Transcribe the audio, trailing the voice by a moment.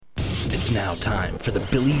It's now time for the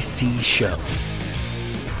Billy C. Show,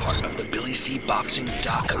 part of the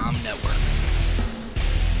BillyCBoxing.com network.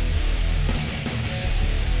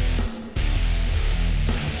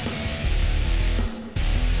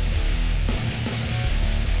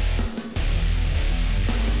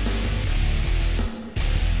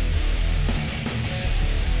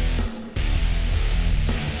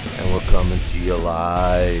 And we're coming to you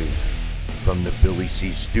live from the Billy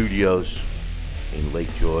C. Studios in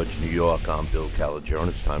Lake George, New York. I'm Bill Caligiero, and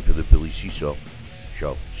it's time for the Billy C. Show.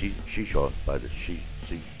 She by the She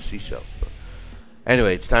Show.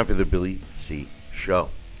 Anyway, it's time for the Billy C. Show.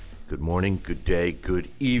 Good morning, good day,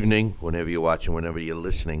 good evening, whenever you're watching, whenever you're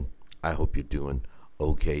listening. I hope you're doing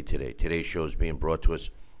okay today. Today's show is being brought to us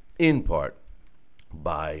in part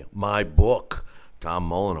by my book, Tom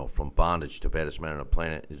Molineaux, From Bondage to Baddest Man on the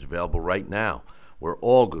Planet. Is available right now where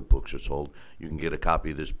all good books are sold. You can get a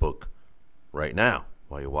copy of this book right now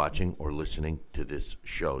while you're watching or listening to this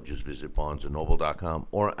show. Just visit BarnesandNoble.com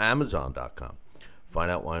or Amazon.com.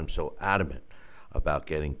 Find out why I'm so adamant about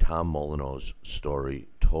getting Tom Molineaux's story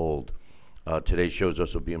told. Today's show is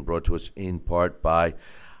also being brought to us in part by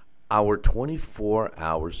our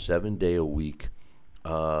 24-hour, 7-day-a-week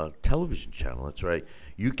television channel. That's right.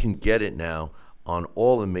 You can get it now on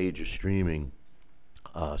all the major streaming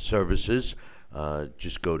services.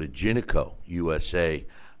 Just go to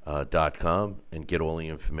JinikoUSA.com and get all the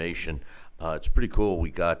information. It's pretty cool. We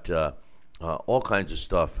got all kinds of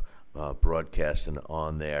stuff broadcasting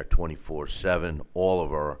on there 24/7. All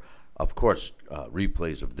of our, of course,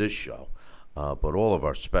 replays of this show, but all of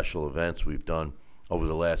our special events we've done over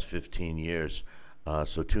the last 15 years.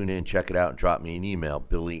 So tune in, check it out, and drop me an email,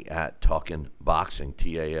 billy@talkinboxing,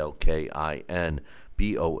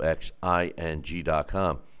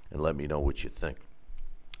 TALKINBOXING.com, and let me know what you think.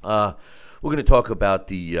 We're going to talk about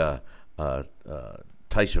the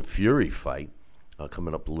Tyson Fury fight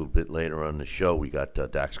coming up a little bit later on the show. We got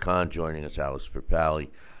Dax Khan joining us, Alex Papali,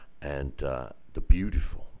 and the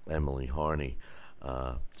beautiful Emily Harney.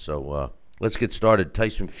 So let's get started.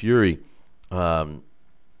 Tyson Fury. And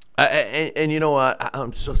you know what?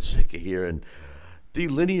 I'm so sick of hearing the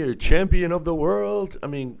linear champion of the world. I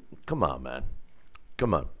mean, come on, man.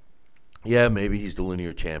 Come on. Yeah, maybe he's the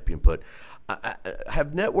linear champion, but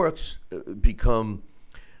have networks become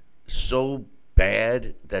so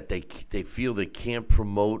bad that they feel they can't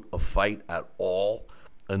promote a fight at all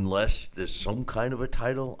unless there's some kind of a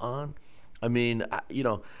title on? I mean,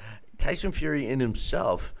 Tyson Fury in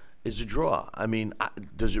himself is a draw. I mean,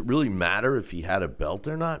 does it really matter if he had a belt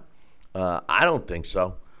or not? I don't think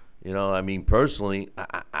so. I mean, personally,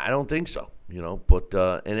 I don't think so. But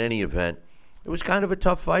in any event, it was kind of a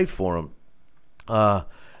tough fight for him.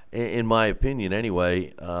 In my opinion,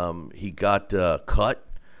 anyway. He got cut,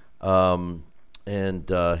 and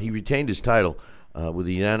he retained his title with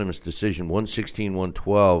a unanimous decision,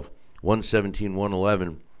 116-112,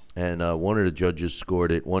 117-111, and one of the judges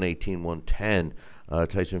scored it 118-110.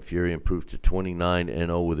 Tyson Fury improved to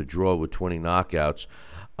 29-0 with a draw with 20 knockouts.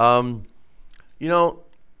 I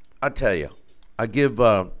tell you, I give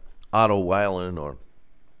Otto Wallin or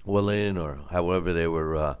however they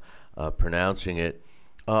were pronouncing it,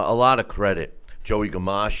 a lot of credit. Joey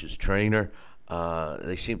Gamache, his trainer,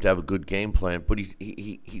 they seem to have a good game plan, but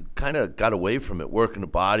he kind of got away from it, working the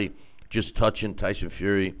body, just touching Tyson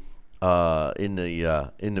Fury in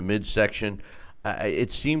the midsection.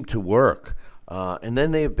 It seemed to work, and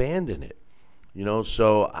then they abandoned it.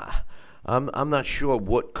 So I'm not sure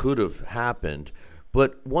what could have happened,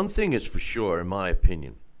 but one thing is for sure, in my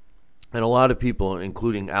opinion, and a lot of people,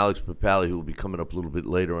 including Alex Papali, who will be coming up a little bit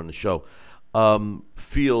later on the show,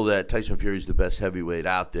 feel that Tyson Fury is the best heavyweight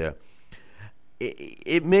out there.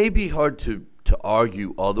 It may be hard to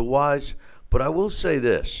argue otherwise, but I will say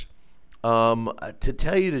this. To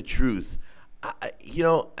tell you the truth,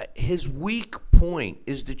 his weak point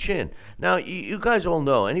is the chin. Now, you guys all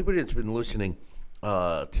know, anybody that's been listening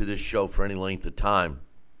to this show for any length of time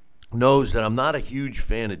knows that I'm not a huge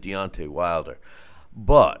fan of Deontay Wilder.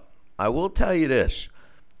 But I will tell you this.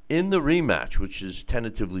 In the rematch, which is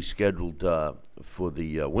tentatively scheduled for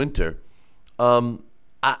the winter, I'm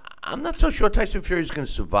not so sure Tyson Fury is going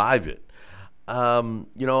to survive it.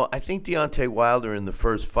 I think Deontay Wilder in the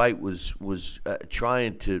first fight was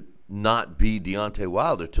trying to not be Deontay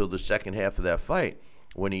Wilder till the second half of that fight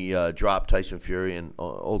when he dropped Tyson Fury and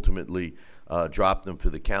ultimately dropped him for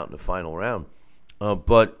the count in the final round.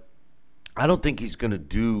 But I don't think he's going to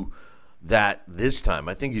do that this time.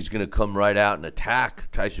 I think he's going to come right out and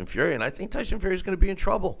attack Tyson Fury, and I think Tyson Fury is going to be in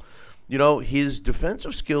trouble. His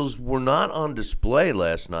defensive skills were not on display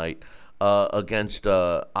last night against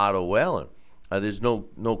Otto Wallin. There's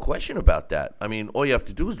no question about that. I mean, all you have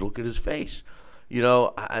to do is look at his face.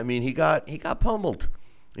 I mean, he got pummeled.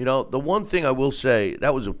 The one thing I will say,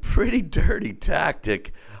 that was a pretty dirty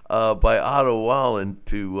tactic by Otto Wallen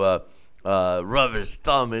to rub his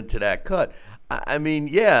thumb into that cut. I mean,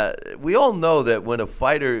 yeah, we all know that when a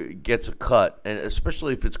fighter gets a cut, and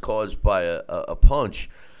especially if it's caused by a punch,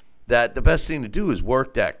 that the best thing to do is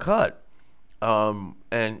work that cut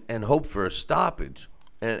and hope for a stoppage.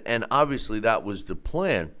 And obviously that was the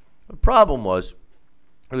plan. The problem was,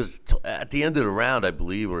 it was at the end of the round, I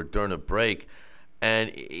believe, or during a break, and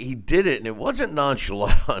he did it, and it wasn't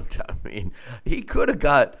nonchalant. I mean, he could have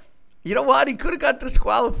got, he could have got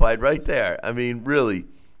disqualified right there. I mean, really,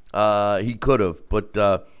 he could have. But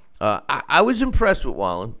I was impressed with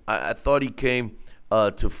Wallen. I thought he came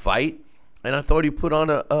to fight, and I thought he put on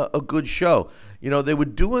a good show. They were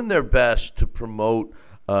doing their best to promote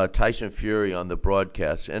Tyson Fury on the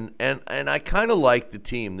broadcast, and I kind of like the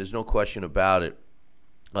team. There's no question about it.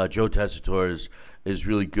 Joe Tessitore is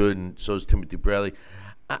really good, and so is Timothy Bradley.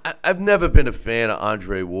 I've never been a fan of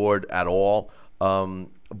Andre Ward at all,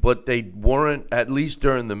 but they weren't, at least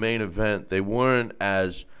during the main event, they weren't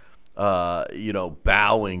as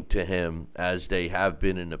bowing to him as they have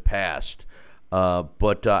been in the past.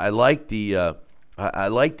 But I like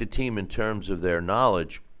the team in terms of their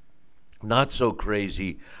knowledge. Not so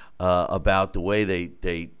crazy about the way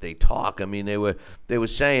they talk. I mean, they were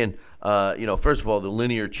saying, first of all, the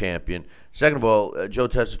linear champion. Second of all, Joe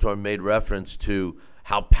Tessitore made reference to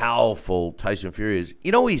how powerful Tyson Fury is.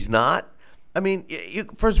 He's not. I mean,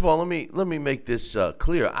 first of all, let me make this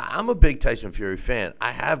clear. I'm a big Tyson Fury fan.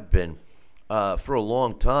 I have been for a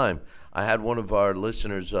long time. I had one of our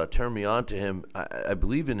listeners turn me on to him, I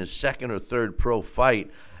believe in his second or third pro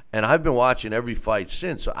fight, and I've been watching every fight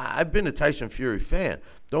since. So I've been a Tyson Fury fan.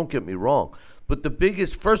 Don't get me wrong. But the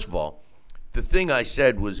biggest, first of all, the thing I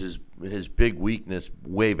said was his big weakness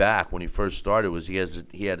way back when he first started was he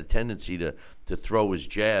had a tendency to throw his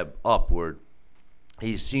jab upward.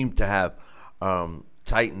 He seemed to have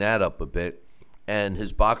tightened that up a bit. And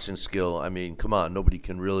his boxing skill, I mean, come on, nobody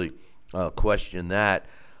can really question that.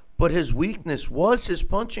 But his weakness was his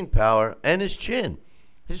punching power and his chin.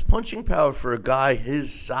 His punching power for a guy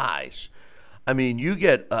his size. I mean, you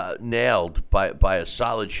get nailed by a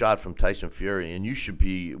solid shot from Tyson Fury, and you should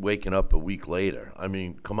be waking up a week later. I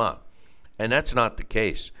mean, come on. And that's not the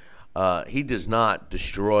case. He does not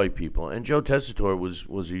destroy people. And Joe Tessitore was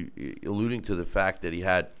alluding to the fact that he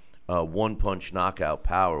had one-punch knockout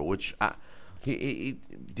power, which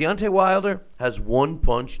Deontay Wilder has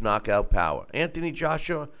one-punch knockout power. Anthony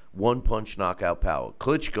Joshua, one-punch knockout power.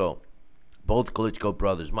 Klitschko, both Klitschko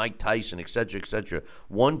brothers, Mike Tyson, etc.,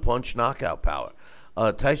 one-punch knockout power.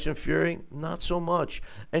 Tyson Fury, not so much.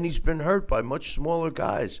 And he's been hurt by much smaller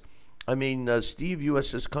guys. I mean, Steve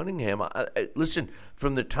USS Cunningham, listen,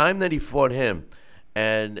 from the time that he fought him,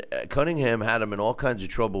 and Cunningham had him in all kinds of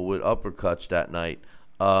trouble with uppercuts that night,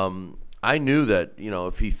 I knew that,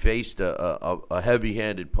 if he faced a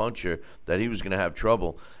heavy-handed puncher, that he was going to have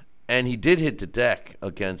trouble. And he did hit the deck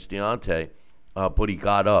against Deontay, but he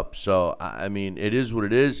got up. So, I mean, it is what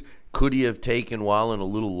it is. Could he have taken Wallen a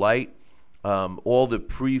little light? All the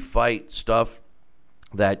pre-fight stuff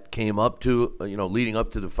that came up to, leading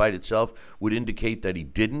up to the fight itself would indicate that he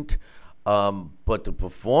didn't. But the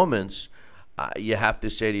performance, you have to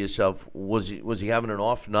say to yourself, was he having an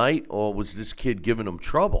off night, or was this kid giving him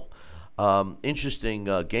trouble? Interesting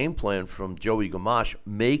game plan from Joey Gamache.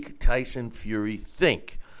 Make Tyson Fury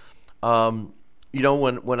think. When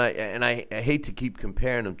I hate to keep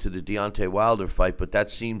comparing him to the Deontay Wilder fight, but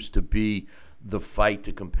that seems to be the fight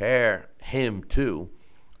to compare him to.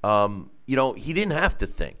 He didn't have to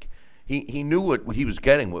think. He knew what he was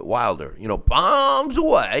getting with Wilder. Bombs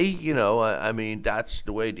away. I mean, that's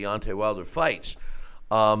the way Deontay Wilder fights.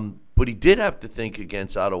 But he did have to think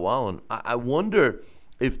against Otto Wallen. I wonder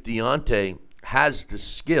if Deontay has the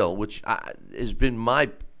skill, which has been my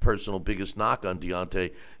personal biggest knock on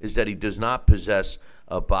Deontay, is that he does not possess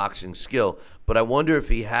a boxing skill. But I wonder if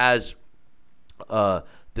he has the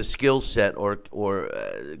skill set or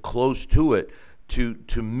close to it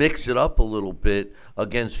to mix it up a little bit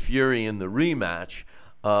against Fury in the rematch,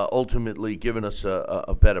 ultimately giving us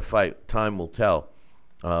a better fight. Time will tell.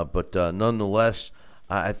 But nonetheless,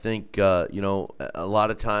 I think, a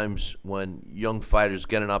lot of times when young fighters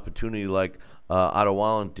get an opportunity like Otto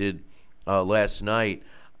Wallen did last night,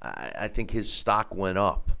 I think his stock went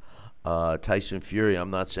up. Tyson Fury, I'm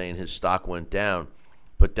not saying his stock went down,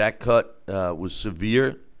 but that cut was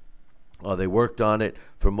severe. They worked on it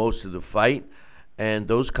for most of the fight, and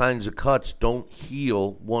those kinds of cuts don't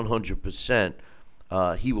heal 100%.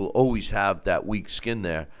 he will always have that weak skin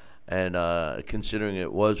there. And considering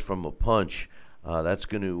it was from a punch, that's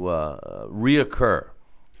going to reoccur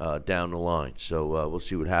down the line. So we'll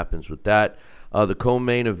see what happens with that. The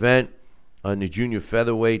co-main event in the junior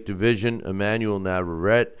featherweight division, Emmanuel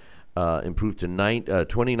Navarrete improved to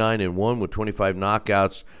 29-1 with 25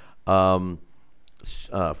 knockouts,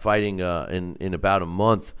 fighting in about a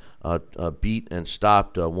month. Beat and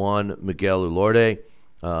stopped Juan Miguel Elorde.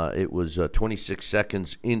 It was 26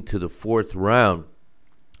 seconds into the fourth round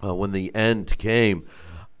when the end came.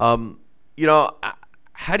 How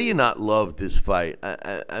do you not love this fight?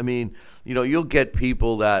 I mean, you'll get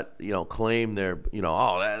people that, claim they're,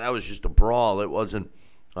 that was just a brawl. It wasn't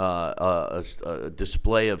a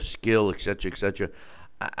display of skill, et cetera, et cetera.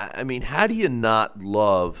 I mean, how do you not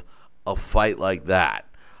love a fight like that?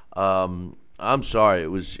 I'm sorry.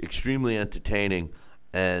 It was extremely entertaining,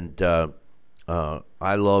 and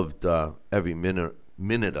I loved every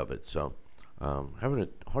minute of it. So having a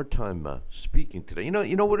hard time speaking today. You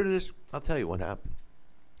know what it is? I'll tell you what happened.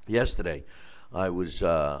 Yesterday, I was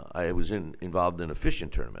involved in a fishing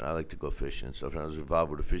tournament. I like to go fishing and stuff, and I was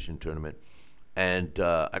involved with a fishing tournament, and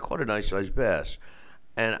I caught a nice-sized bass.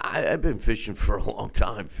 And I've been fishing for a long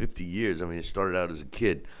time, 50 years. I mean, it started out as a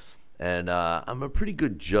kid. And I'm a pretty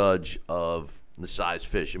good judge of the size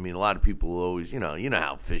fish. I mean, a lot of people always, you know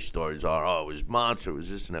how fish stories are. Oh, it was monster, it was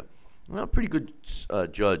this and that. I'm a pretty good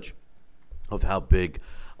judge of how big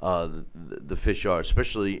the fish are,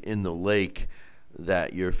 especially in the lake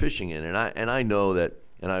that you're fishing in. And I know that.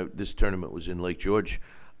 This tournament was in Lake George,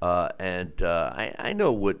 and I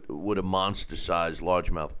know what a monster-sized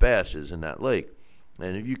largemouth bass is in that lake.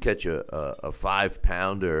 And if you catch a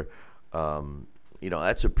 5-pounder.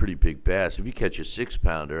 That's a pretty big bass. If you catch a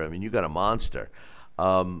 6-pounder, I mean, you got a monster.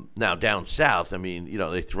 Now, down south, I mean,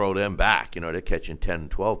 they throw them back. They're catching 10 and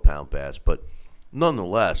 12-pound bass. But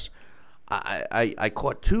nonetheless, I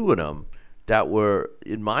caught 2 of them that were,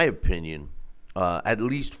 in my opinion, at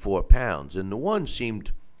least 4 pounds. And the one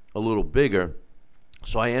seemed a little bigger,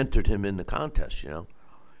 so I entered him in the contest,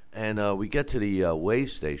 And we get to the weigh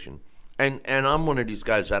station. And I'm one of these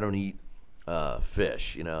guys, I don't eat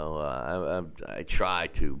fish, I try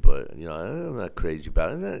to, but I'm not crazy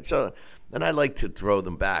about it. So, and I like to throw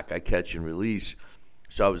them back. I catch and release.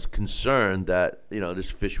 So I was concerned that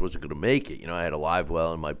this fish wasn't going to make it. I had a live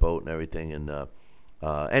well in my boat and everything. And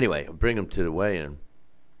anyway, I bring him to the weigh-in,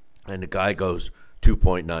 and the guy goes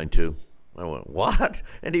 2.92. I went, what?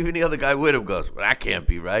 And even the other guy with him goes, well, that can't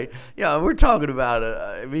be right. We're talking about,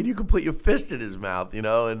 you could put your fist in his mouth, and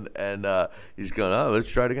he's going, oh, let's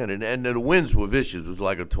try it again. And the winds were vicious. It was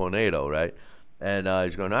like a tornado, right? And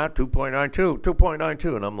he's going,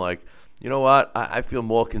 2.92. And I'm like, you know what? I feel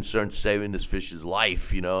more concerned saving this fish's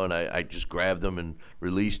life, and I just grabbed him and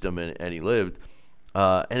released him, and he lived.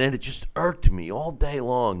 And then it just irked me all day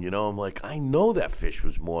long, I'm like, I know that fish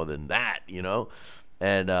was more than that,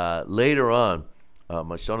 And later on,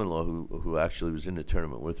 my son-in-law, who actually was in the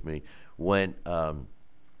tournament with me, went and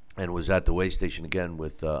was at the weigh station again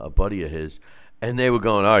with a buddy of his, and they were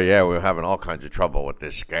going, "Oh yeah, we're having all kinds of trouble with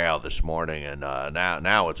this scale this morning, and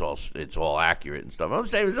now it's all accurate and stuff." I'm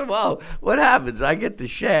saying, "Well, what happens? I get the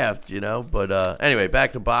shaft, But anyway,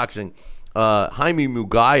 back to boxing. Jaime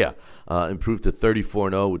Munguia improved to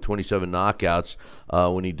 34-0 with 27 knockouts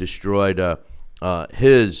when he destroyed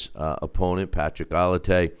his opponent, Patrick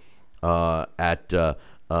Alate,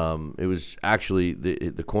 it was actually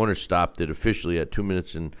the corner stopped it officially at 2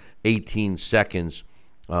 minutes and 18 seconds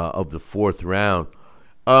of the fourth round.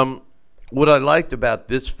 What I liked about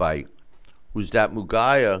this fight was that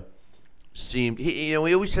Munguia seemed, he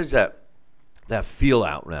always has that feel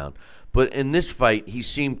out round, but in this fight he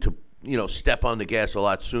seemed to step on the gas a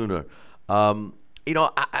lot sooner.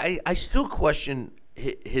 I still question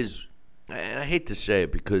his. And I hate to say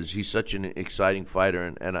it because he's such an exciting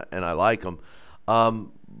fighter, and I like him.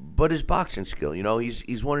 But his boxing skill,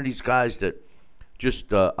 he's one of these guys that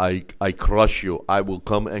just I crush you. I will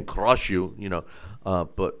come and crush you,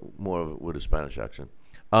 but more with a Spanish accent.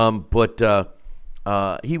 But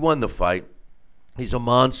he won the fight. He's a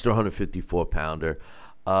monster 154-pounder.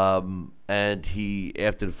 And he,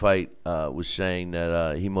 after the fight, was saying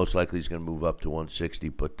that he most likely is going to move up to 160,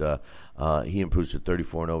 but he improves to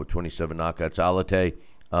 34-0 with 27 knockouts. Alate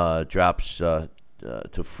drops to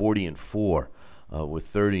 40-4 with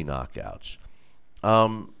 30 knockouts.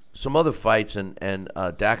 Some other fights, and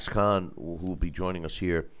Dax Khan, who will be joining us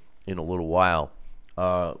here in a little while,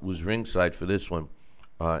 was ringside for this one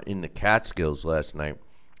in the Catskills last night.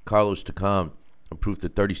 Carlos Takam improved to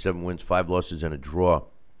 37 wins, 5 losses, and a draw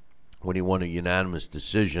when he won a unanimous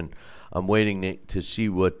decision. I'm waiting to see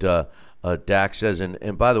what Dax says.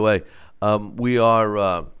 And by the way, we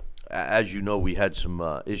are, as you know, we had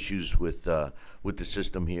some issues with the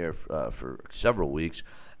system here for several weeks,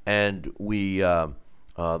 and we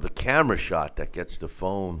the camera shot that gets the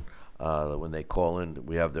phone when they call in,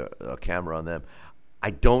 we have the camera on them. I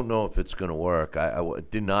don't know if it's going to work. I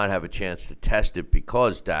did not have a chance to test it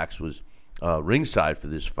because Dax was ringside for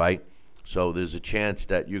this fight. So there's a chance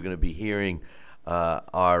that you're going to be hearing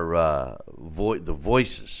the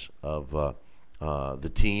voices of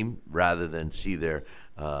the team rather than see their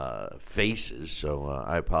faces. So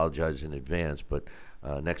I apologize in advance, but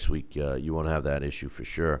next week you won't have that issue for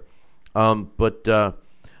sure. But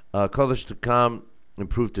Carlos Takam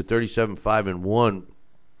improved to 37-5-1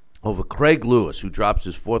 over Craig Lewis, who drops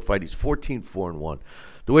his fourth fight. He's 14-4-1.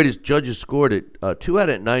 The way his judges scored it, two had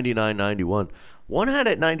it 99-91, one had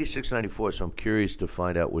it 96-94. So I'm curious to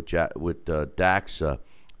find out what Dax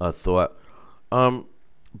thought.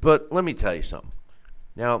 But let me tell you something.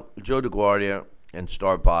 Now, Joe DeGuardia and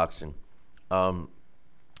Star Boxing,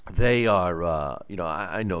 they are,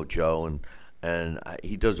 I know Joe, and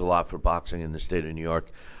he does a lot for boxing in the state of New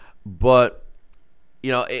York. But,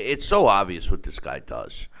 it's so obvious what this guy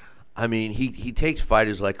does. I mean, he takes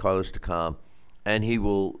fighters like Carlos Takam, and he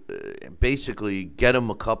will basically get him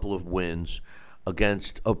a couple of wins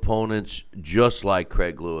against opponents just like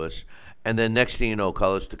Craig Lewis. And then next thing you know,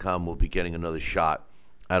 Carlos Takam will be getting another shot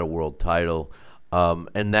at a world title.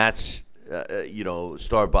 And that's,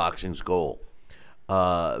 Star Boxing's goal.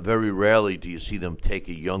 Very rarely do you see them take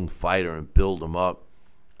a young fighter and build him up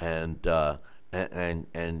and go,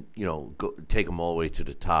 take them all the way to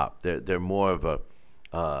the top. They're more of a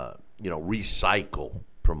recycle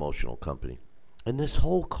promotional company. And this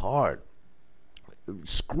whole card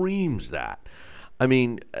screams that. I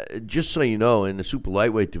mean, just so you know, in the super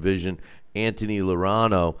lightweight division, Anthony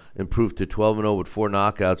Lorano improved to 12-0 with 4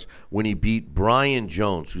 knockouts when he beat Brian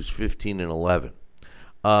Jones, who's 15-11.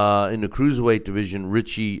 In the cruiserweight division,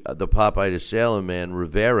 Richie, the Popeye the Sailor Man,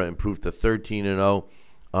 Rivera improved to 13-0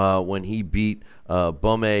 when he beat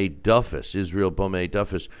Bumay Duffus, Israel Bumay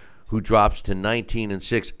Duffus, who drops to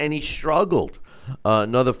 19-6, and he struggled.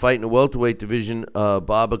 Another fight in the welterweight division,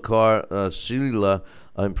 Babakar Sila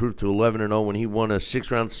improved to 11-0 when he won a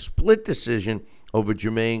 6-round split decision over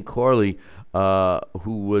Jermaine Corley,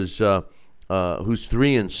 who's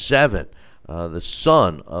 3-7, the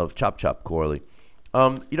son of Chop Chop Corley.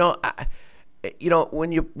 When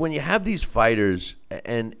you have these fighters,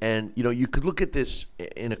 and you could look at this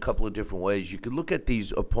in a couple of different ways. You could look at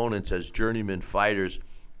these opponents as journeyman fighters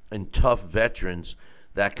and tough veterans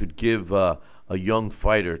that could give a young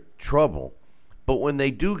fighter trouble. But when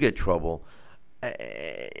they do get trouble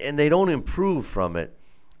and they don't improve from it,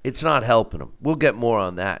 it's not helping them. We'll get more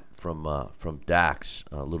on that from Dax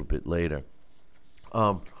a little bit later.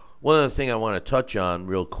 One other thing I want to touch on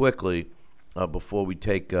real quickly before we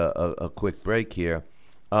take a quick break here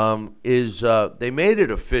is they made it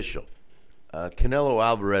official. Canelo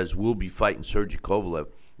Alvarez will be fighting Sergey Kovalev.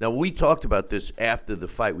 Now, we talked about this after the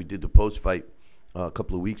fight. We did the post-fight a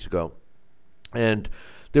couple of weeks ago, and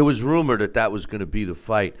there was rumor that was going to be the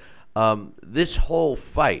fight. This whole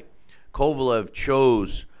fight, Kovalev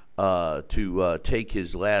chose to take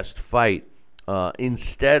his last fight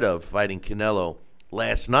instead of fighting Canelo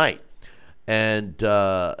last night. And,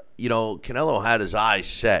 Canelo had his eyes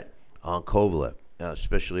set on Kovalev,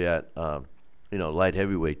 especially at, light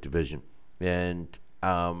heavyweight division. And,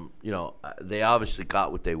 they obviously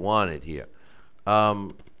got what they wanted here.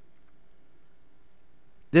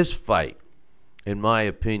 This fight, in my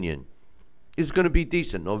opinion, is going to be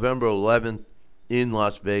decent. November 11th in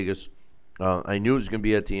Las Vegas. I knew it was going to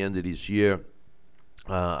be at the end of this year.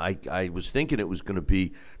 I was thinking it was going to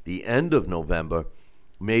be the end of November,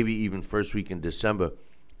 maybe even first week in December.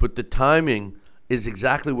 But the timing is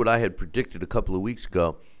exactly what I had predicted a couple of weeks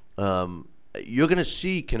ago. You're going to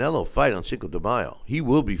see Canelo fight on Cinco de Mayo. He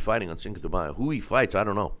will be fighting on Cinco de Mayo. Who he fights, I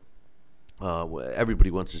don't know. Everybody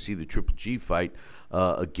wants to see the Triple G fight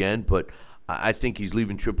again, but I think he's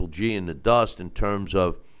leaving Triple G in the dust in terms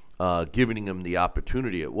of giving him the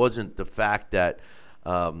opportunity. It wasn't the fact that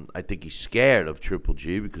I think he's scared of Triple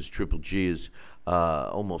G because Triple G is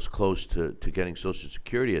almost close to getting Social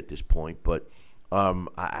Security at this point, but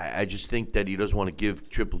I just think that he doesn't want to give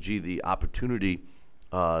Triple G the opportunity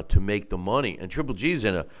to make the money. And Triple G is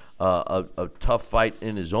in a tough fight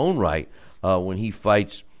in his own right when he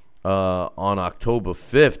fights on October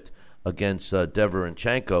 5th against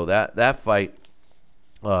Deverenchenko. That fight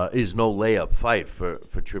is no layup fight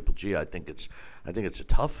for Triple G. I think it's a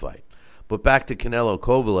tough fight. But back to Canelo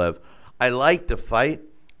Kovalev, I like the fight.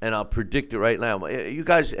 and I'll predict it right now. You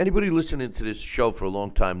guys, anybody listening to this show for a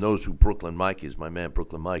long time knows who Brooklyn Mike is, my man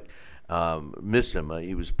Brooklyn Mike. Miss him.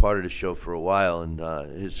 He was part of the show for a while, and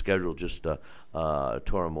his schedule just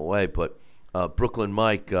tore him away. But Brooklyn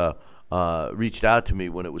Mike reached out to me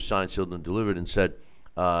when it was signed, sealed, and delivered and said,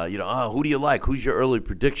 who do you like? Who's your early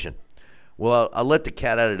prediction? Well, I'll let the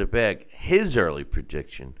cat out of the bag. His early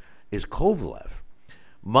prediction is Kovalev.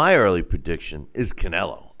 My early prediction is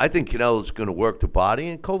Canelo. I think Canelo's going to work the body,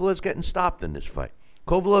 and Kovalev's getting stopped in this fight.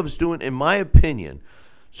 Kovalev is doing, in my opinion,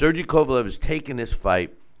 Sergey Kovalev is taking this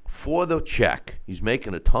fight for the check. He's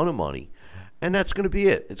making a ton of money, and that's going to be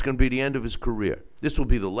it. It's going to be the end of his career. This will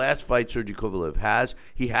be the last fight Sergey Kovalev has.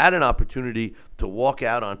 He had an opportunity to walk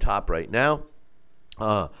out on top right now,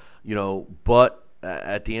 but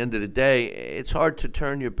at the end of the day, it's hard to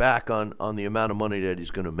turn your back on the amount of money that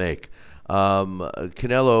he's going to make.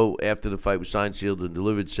 Canelo, after the fight was signed, sealed, and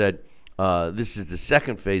delivered, said, this is the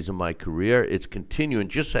second phase of my career. It's continuing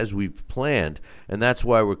just as we've planned, and that's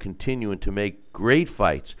why we're continuing to make great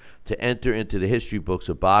fights to enter into the history books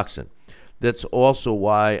of boxing. That's also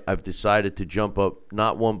why I've decided to jump up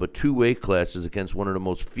not one but two weight classes against one of the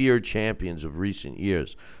most feared champions of recent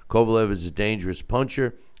years. Kovalev is a dangerous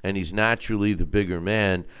puncher, and he's naturally the bigger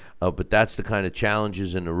man, but that's the kind of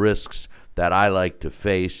challenges and the risks that I like to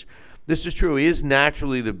face. This is true. He is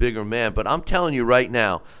naturally the bigger man, but I'm telling you right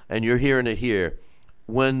now, and you're hearing it here,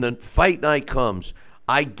 when the fight night comes,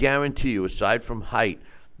 I guarantee you, aside from height,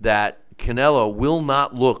 that Canelo will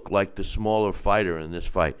not look like the smaller fighter in this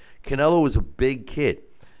fight. Canelo is a big kid.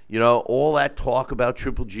 All that talk about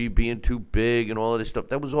Triple G being too big and all of this stuff,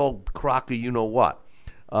 that was all crock of you-know-what.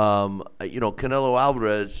 Canelo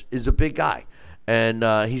Alvarez is a big guy, and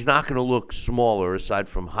he's not going to look smaller aside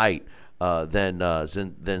from height than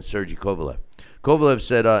Sergey Kovalev. Kovalev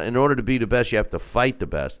said, in order to be the best, you have to fight the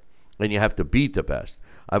best, and you have to beat the best.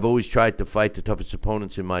 I've always tried to fight the toughest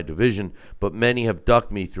opponents in my division, but many have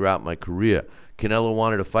ducked me throughout my career. Canelo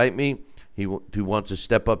wanted to fight me. He wants to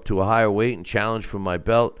step up to a higher weight and challenge for my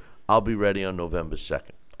belt. I'll be ready on November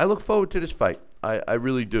 2nd. I look forward to this fight. I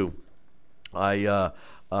really do. I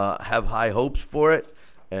have high hopes for it,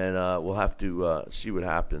 and we'll have to see what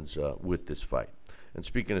happens with this fight. And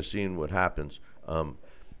speaking of seeing what happens,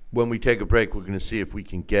 when we take a break, we're going to see if we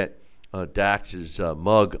can get Dax's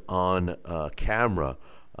mug on camera.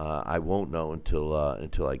 I won't know until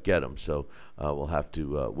I get him, so we'll have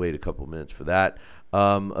to wait a couple minutes for that.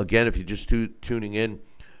 Again, if you're just tuning in,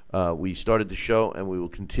 we started the show, and we will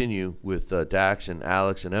continue with Dax and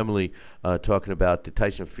Alex and Emily talking about the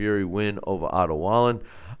Tyson Fury win over Otto Wallin.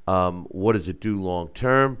 What does it do long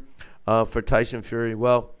term for Tyson Fury?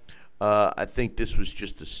 Well, I think this was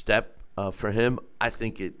just a step for him. I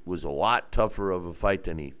think it was a lot tougher of a fight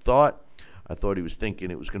than he thought. I thought he was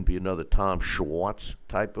thinking it was going to be another Tom Schwartz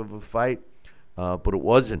type of a fight, but it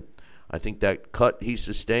wasn't. I think that cut he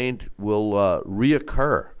sustained will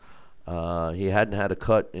reoccur. He hadn't had a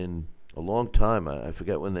cut in a long time. I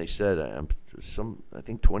forget when they said. I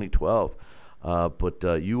think 2012. But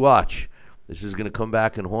you watch. This is going to come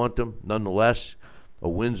back and haunt him. Nonetheless, a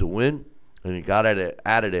win's a win, and he got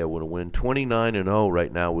out of there with a win. 29-0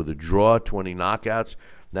 right now with a draw, 20 knockouts.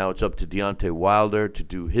 Now it's up to Deontay Wilder to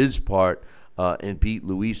do his part and beat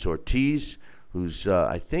Luis Ortiz, who's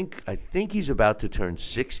I think he's about to turn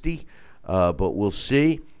 60, but we'll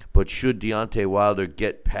see. But should Deontay Wilder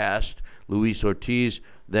get past Luis Ortiz,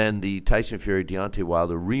 then the Tyson Fury-Deontay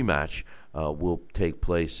Wilder rematch will take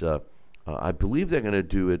place. I believe they're going to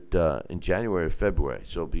do it in January or February,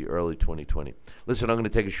 so it'll be early 2020. Listen, I'm going to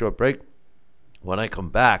take a short break. When I come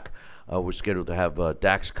back, we're scheduled to have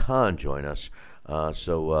Dax Khan join us,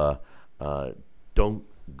 so don't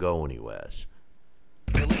go anywhere.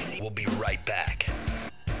 Billy C will be right back.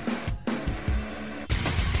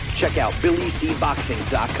 Check out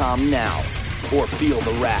BillyCBoxing.com now, or feel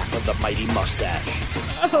the wrath of the mighty mustache.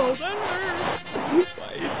 Oh, that hurts.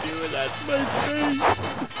 Why are you doing that to my face?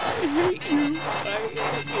 I hate you.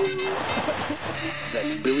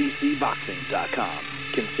 That's BillyCBoxing.com.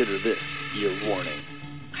 Consider this your warning.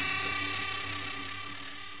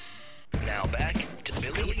 Now back to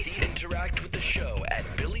Billy C. Interact with the show at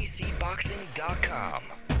BillyCBoxing.com.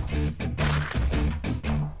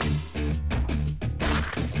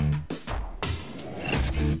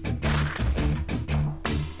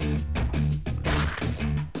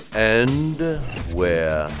 And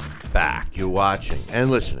we're back. You're watching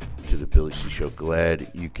and listening to the Billy C. Show.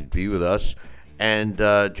 Glad you could be with us. And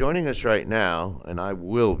joining us right now, and I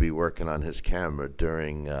will be working on his camera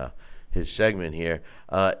during his segment here,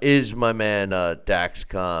 is my man Dax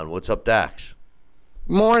Khan. What's up, Dax?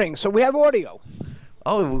 Morning. So we have audio.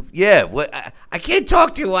 Oh yeah, I can't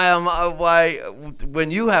talk to you while when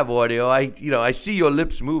you have audio. I see your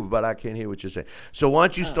lips move, but I can't hear what you're saying. So why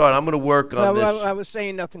don't you start? I'm going to work on this. I was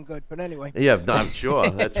saying nothing good, but anyway. Yeah, no, I'm sure.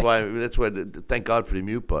 That's why. Thank God for the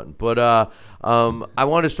mute button. But I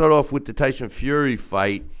want to start off with the Tyson Fury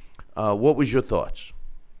fight. What was your thoughts?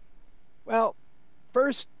 Well,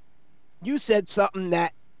 first, you said something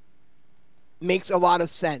that makes a lot of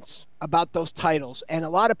sense about those titles. And a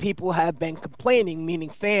lot of people have been complaining, meaning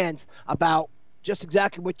fans, about just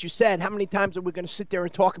exactly what you said. How many times are we going to sit there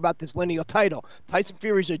and talk about this lineal title? Tyson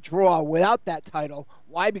Fury's a draw without that title.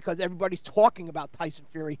 Why? Because everybody's talking about Tyson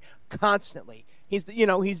Fury constantly. He's the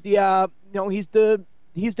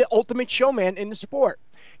ultimate showman in the sport.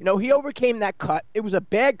 He overcame that cut. It was a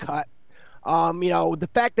bad cut. The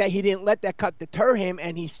fact that he didn't let that cut deter him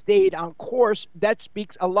and he stayed on course, that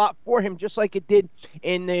speaks a lot for him, just like it did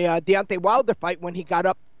in the Deontay Wilder fight when he got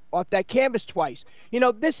up off that canvas twice.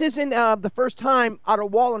 This isn't the first time Otto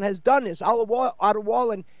Wallin has done this. Otto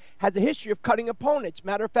Wallin has a history of cutting opponents.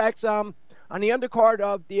 Matter of fact, on the undercard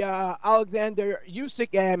of the Alexander Usyk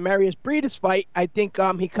and Marius Briedis fight, I think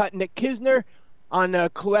he cut Nick Kisner on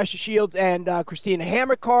Claressa Shields and Christina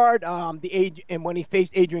Hammer card, and when he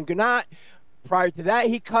faced Adrian Gannat. Prior to that,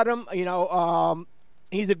 he cut him.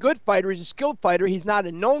 He's a good fighter. He's a skilled fighter. He's not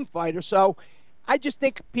a known fighter. So I just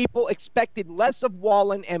think people expected less of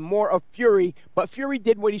Wallin and more of Fury. But Fury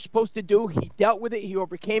did what he's supposed to do. He dealt with it. He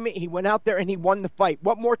overcame it. He went out there and he won the fight.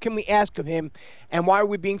 What more can we ask of him? And why are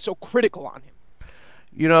we being so critical on him?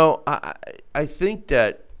 I think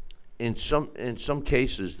that in some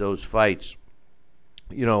cases, those fights,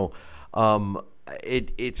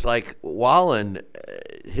 it's like Wallin,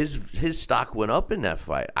 his stock went up in that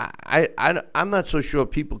fight. I'm not so sure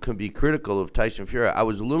people can be critical of Tyson Fury. I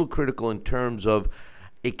was a little critical in terms of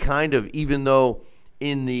it kind of, even though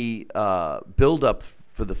in the build-up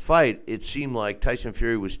for the fight, it seemed like Tyson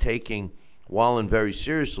Fury was taking Wallin very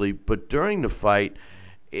seriously, but during the fight,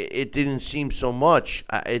 it didn't seem so much.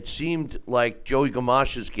 It seemed like Joey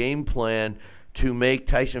Gamash's game plan to make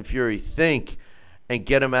Tyson Fury think and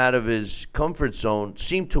get him out of his comfort zone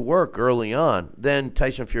seemed to work early on. Then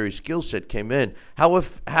Tyson Fury's skill set came in. How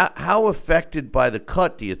affected by the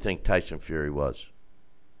cut do you think Tyson Fury was?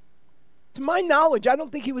 To my knowledge, I don't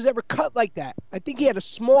think he was ever cut like that. I think he had a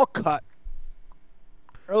small cut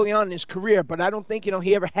early on in his career, but I don't think,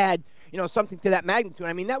 he ever had, something to that magnitude.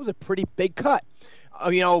 I mean, that was a pretty big cut.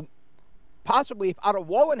 Possibly if Otto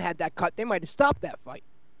Wallin had that cut, they might have stopped that fight.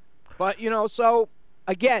 But, so,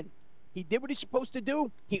 again, he did what he's supposed to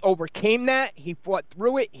do. He overcame that. He fought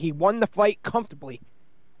through it. He won the fight comfortably.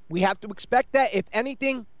 We have to expect that. If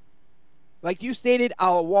anything, like you stated,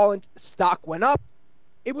 Otto Wallin's stock went up.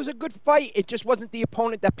 It was a good fight. It just wasn't the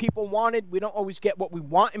opponent that people wanted. We don't always get what we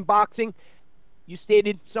want in boxing. You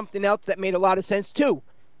stated something else that made a lot of sense, too.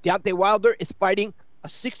 Deontay Wilder is fighting a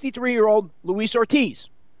 63-year-old Luis Ortiz.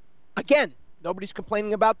 Again, nobody's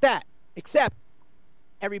complaining about that, except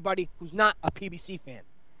everybody who's not a PBC fan.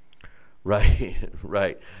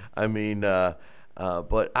 Right. I mean,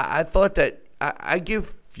 but I thought that I give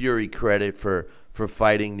Fury credit for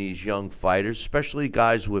fighting these young fighters, especially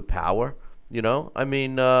guys with power. I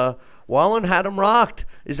mean, Wallin had him rocked.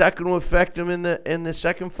 Is that going to affect him in the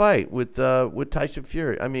second fight with Tyson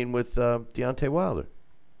Fury? I mean, with Deontay Wilder.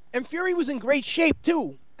 And Fury was in great shape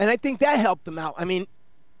too, and I think that helped him out. I mean,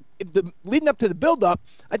 leading up to the build-up,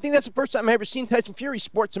 I think that's the first time I ever seen Tyson Fury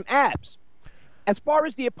sport some abs. As far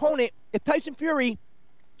as the opponent, if Tyson Fury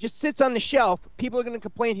just sits on the shelf, people are going to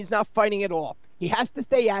complain he's not fighting at all. He has to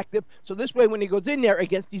stay active, so this way when he goes in there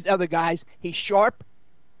against these other guys, he's sharp,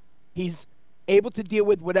 he's able to deal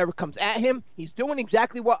with whatever comes at him, he's doing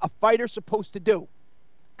exactly what a fighter's supposed to do.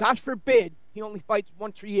 God forbid he only fights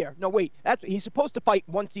once a year. No, wait, he's supposed to fight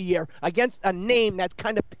once a year against a name that's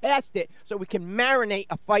kind of past it, so we can marinate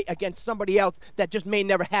a fight against somebody else that just may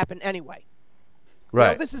never happen anyway.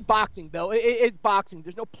 Right. This is boxing, Bill. It's boxing.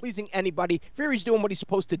 There's no pleasing anybody. Fury's doing what he's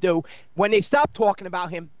supposed to do. When they stop talking about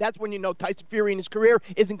him, that's when you know Tyson Fury in his career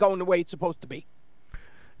isn't going the way it's supposed to be.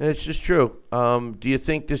 It's just true. Do you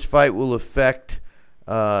think this fight will affect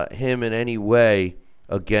him in any way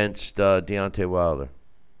against Deontay Wilder?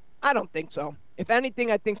 I don't think so. If anything,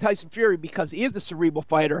 I think Tyson Fury, because he is a cerebral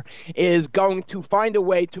fighter, is going to find a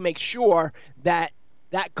way to make sure that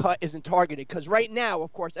cut isn't targeted. Because right now,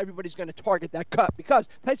 of course, everybody's going to target that cut because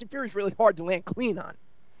Tyson Fury is really hard to land clean on.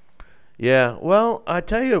 Yeah, well, I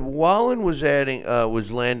tell you, Wallin was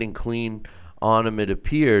landing clean on him, it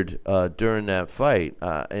appeared, during that fight.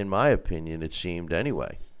 In my opinion, it seemed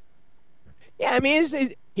anyway. Yeah, I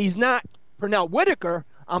mean, he's not Pernell Whitaker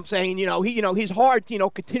I'm saying, he's hard to,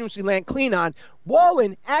 continuously land clean on.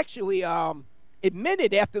 Wallen actually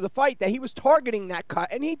admitted after the fight that he was targeting that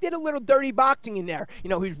cut, and he did a little dirty boxing in there.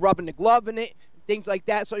 He's rubbing the glove in it, things like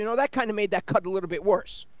that. So, that kind of made that cut a little bit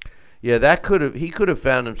worse. Yeah, he could have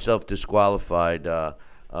found himself disqualified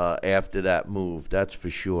after that move. That's for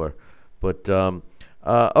sure. But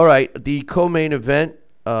all right, the co-main event.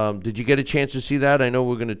 Did you get a chance to see that? I know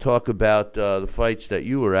we're going to talk about the fights that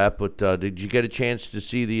you were at, but did you get a chance to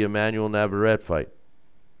see the Emmanuel Navarrete fight?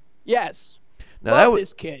 Yes. Now Love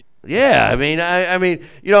this kid. Yeah, I mean,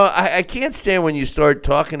 I can't stand when you start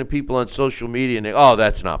talking to people on social media and they, oh,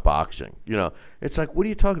 that's not boxing. It's like, what are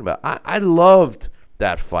you talking about? I loved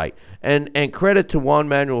that fight, and credit to Juan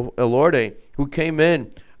Manuel Elordi, who came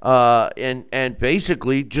in and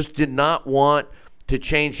basically just did not want to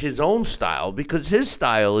change his own style, because his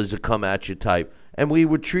style is a come at you type, and we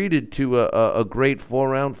were treated to a great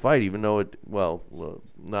 4-round fight, even though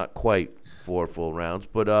not quite 4 full rounds,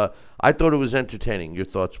 but I thought it was entertaining. Your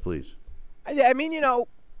thoughts, please. I mean,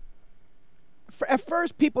 at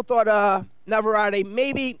first people thought Navarrete,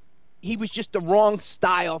 maybe he was just the wrong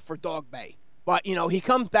style for Dogboe, but he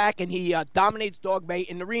comes back and he dominates Dogboe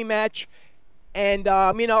in the rematch, and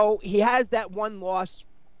he has that one loss.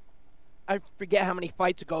 I forget how many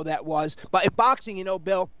fights ago that was. But in boxing,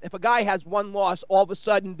 Bill, if a guy has one loss, all of a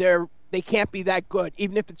sudden they can't be that good,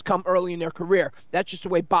 even if it's come early in their career. That's just the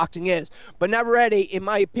way boxing is. But Navarrete, in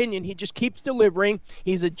my opinion, he just keeps delivering.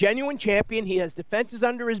 He's a genuine champion. He has defenses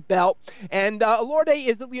under his belt. And Elordi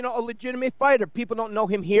is, a legitimate fighter. People don't know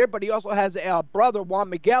him here, but he also has a brother, Juan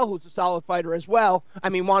Miguel, who's a solid fighter as well.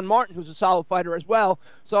 Juan Martin, who's a solid fighter as well.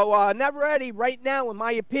 So Navarrete, right now, in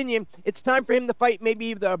my opinion, it's time for him to fight maybe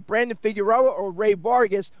either Brandon Figueroa or Ray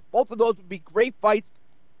Vargas. Both of those would be great fights.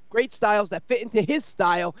 Great styles that fit into his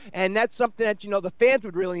style, and that's something that the fans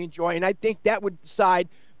would really enjoy. And I think that would decide,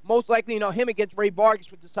 most likely, him against Ray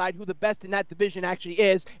Vargas would decide who the best in that division actually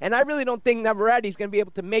is. And I really don't think Navarrete is going to be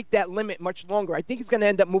able to make that limit much longer. I think he's going to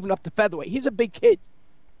end up moving up to featherweight. He's a big kid.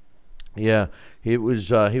 Yeah, he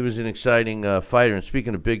was an exciting fighter. And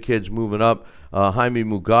speaking of big kids moving up, Jaime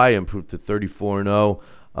Mugaya improved to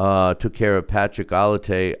 34-0. Took care of Patrick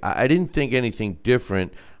Alate. I didn't think anything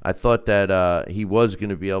different. I thought that he was going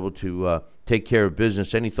to be able to take care of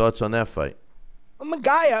business. Any thoughts on that fight? Well,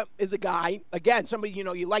 Mugaya is a guy, again, somebody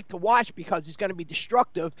you like to watch because he's going to be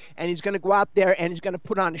destructive and he's going to go out there and he's going to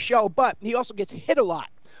put on a show, but he also gets hit a lot.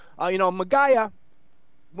 Mugaya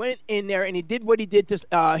went in there and he did what he did.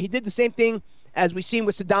 He did the same thing as we seen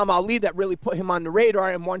with Saddam Ali that really put him on the radar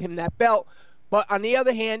and won him that belt. But on the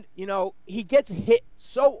other hand, he gets hit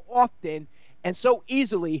so often and so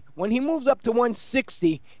easily. When he moves up to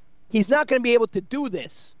 160, he's not going to be able to do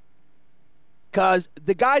this, because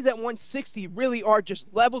the guys at 160 really are just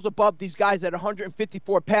levels above these guys at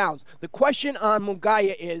 154 pounds. The question on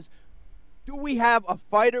Mugaya is, do we have a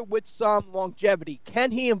fighter with some longevity?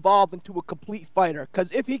 Can he evolve into a complete fighter?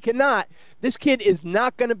 Because if he cannot, this kid is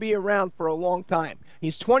not going to be around for a long time.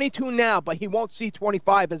 He's 22 now, but he won't see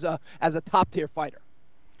 25 as a top-tier fighter.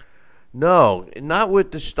 No, not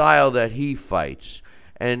with the style that he fights.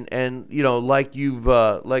 And like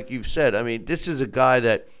you've said, I mean, this is a guy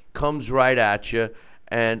that comes right at you,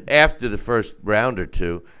 and after the first round or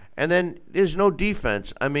two, and then there's no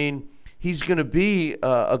defense. I mean, he's going to be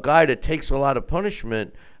a guy that takes a lot of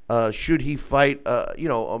punishment should he fight a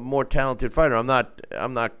more talented fighter.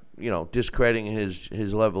 I'm not discrediting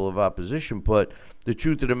his level of opposition, but the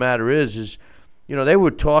truth of the matter is they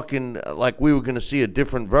were talking like we were going to see a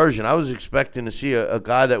different version. I was expecting to see a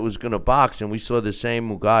guy that was going to box, and we saw the same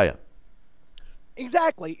Mugaya.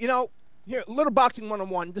 Exactly. Here, little boxing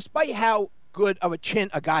 101, despite how good of a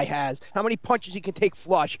chin a guy has, how many punches he can take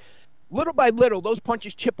flush, little by little, those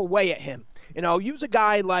punches chip away at him. Use a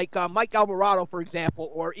guy like Mike Alvarado, for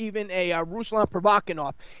example, or even a Ruslan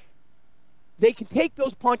Provakinov. They can take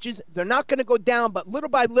those punches. They're not going to go down, but little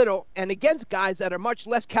by little, and against guys that are much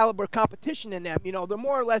less caliber competition than them, they're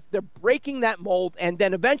more or less, they're breaking that mold, and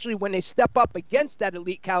then eventually when they step up against that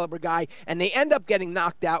elite caliber guy and they end up getting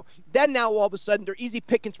knocked out, then now all of a sudden they're easy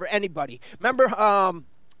pickings for anybody. Remember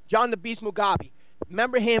John the Beast Mugabe?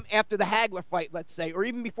 Remember him after the Hagler fight, let's say, or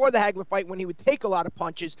even before the Hagler fight when he would take a lot of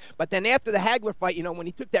punches, but then after the Hagler fight, when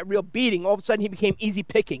he took that real beating, all of a sudden he became easy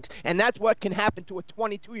pickings. And that's what can happen to a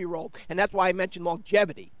 22-year-old, and that's why I mentioned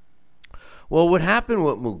longevity. Well, what happened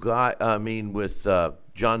with with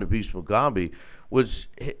John the Beast Mugabe was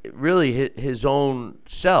really his own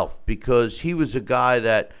self, because he was a guy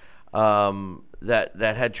that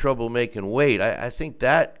that had trouble making weight. I think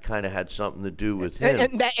that kind of had something to do with him.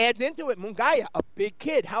 And that adds into it. Mugaya, a big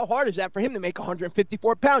kid. How hard is that for him to make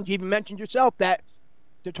 154 pounds? You even mentioned yourself that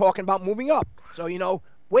they're talking about moving up. So,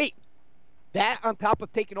 wait, that on top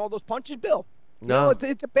of taking all those punches, Bill. No,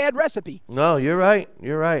 It's a bad recipe. No, you're right.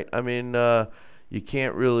 You're right. I mean, you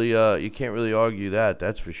can't really argue that.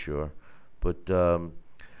 That's for sure. But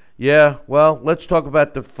yeah. Well, let's talk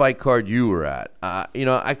about the fight card you were at.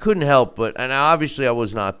 I couldn't help but, and obviously I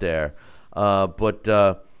was not there. But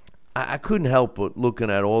I couldn't help but looking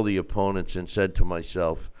at all the opponents and said to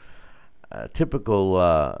myself, typical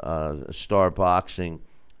Star Boxing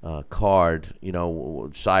card,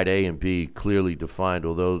 side A and B clearly defined,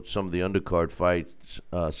 although some of the undercard fights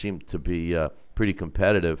seem to be pretty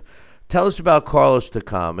competitive. Tell us about Carlos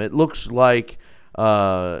Takam. It looks like,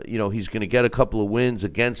 he's going to get a couple of wins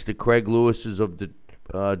against the Craig Lewises of the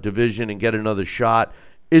division and get another shot.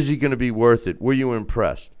 Is he going to be worth it? Were you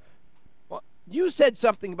impressed? Well, you said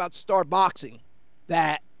something about Star Boxing,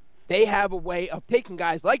 that they have a way of taking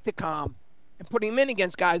guys like Takam and putting him in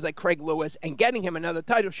against guys like Craig Lewis and getting him another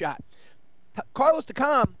title shot. Carlos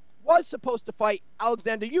Takam was supposed to fight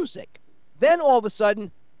Alexander Usyk. Then all of a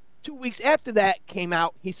sudden, 2 weeks after that came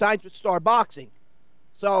out, he signs with Star Boxing.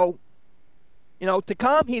 So,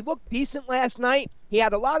 Takam, he looked decent last night. He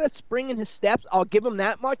had a lot of spring in his steps. I'll give him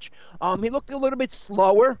that much. He looked a little bit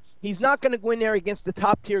slower. He's not going to go in there against the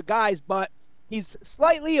top-tier guys, but he's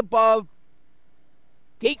slightly above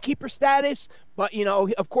gatekeeper status, but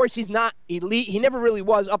of course he's not elite. He never really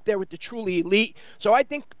was up there with the truly elite. So I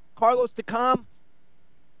think Carlos Takam,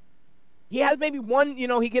 he has maybe one,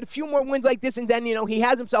 he get a few more wins like this, and then he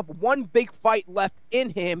has himself one big fight left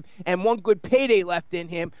in him and one good payday left in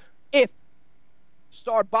him if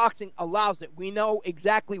Star Boxing allows it. We know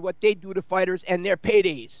exactly what they do to fighters and their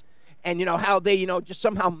paydays. And, how they, just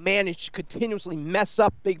somehow manage to continuously mess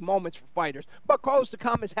up big moments for fighters. But Carlos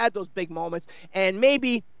Takam has had those big moments. And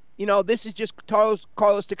maybe, this is just Carlos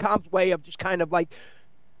Takam's way of just kind of like,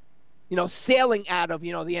 sailing out of,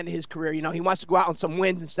 the end of his career. He wants to go out on some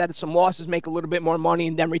wins instead of some losses, make a little bit more money,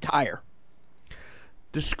 and then retire.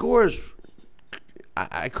 The scores,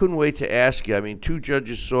 I couldn't wait to ask you. I mean, two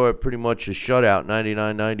judges saw it pretty much a shutout,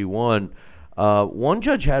 99-91. One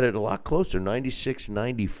judge had it a lot closer,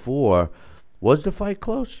 96-94. Was the fight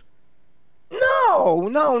close?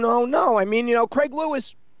 No. I mean, Craig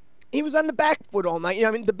Lewis, he was on the back foot all night.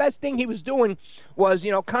 The best thing he was doing was,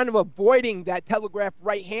 kind of avoiding that telegraph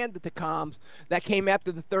right hand at the Takam that came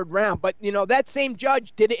after the third round. But, that same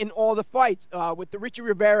judge did it in all the fights. With the Richie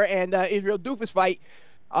Rivera and Israel Dufus fight,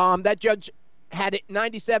 that judge had it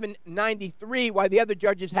 97-93, while the other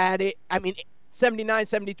judges had it,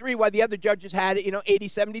 79-73, while the other judges had it,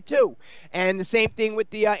 80-72. And the same thing with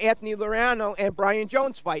the Anthony Lorano and Brian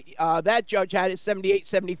Jones fight. That judge had it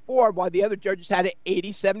 78-74, while the other judges had it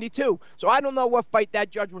 80-72. So I don't know what fight that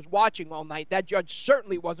judge was watching all night. That judge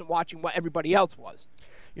certainly wasn't watching what everybody else was.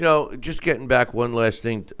 Just getting back one last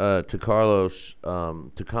thing to Carlos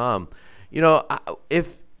Takam.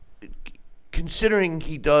 If considering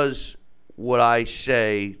he does what I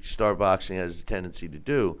say Star Boxing has a tendency to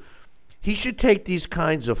do, he should take these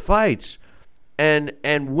kinds of fights and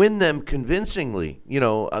win them convincingly.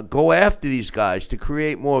 Go after these guys to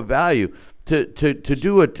create more value. To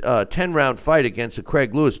do a 10-round fight against a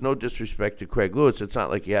Craig Lewis, no disrespect to Craig Lewis, it's not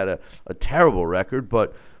like he had a terrible record,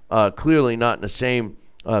 but clearly not in the same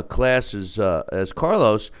class as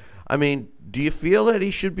Carlos. I mean, do you feel that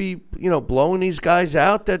he should be blowing these guys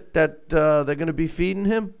out, that they're going to be feeding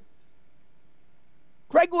him?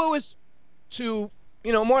 Craig Lewis, to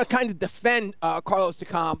more kind of defend Carlos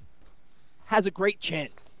Takam, has a great chin.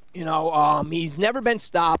 He's never been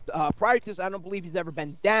stopped. Prior to this, I don't believe he's ever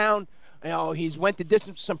been down. He's went the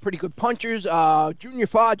distance with some pretty good punchers. Junior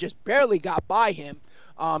Fa just barely got by him.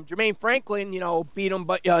 Jermaine Franklin, beat him,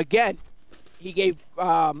 but again, he gave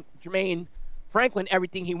Jermaine Franklin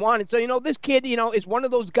everything he wanted. So, this kid, is one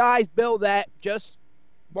of those guys, Bill, that just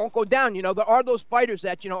won't go down. There are those fighters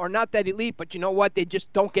that, are not that elite, but you know what? They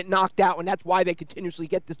just don't get knocked out, and that's why they continuously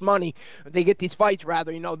get this money. They get these fights,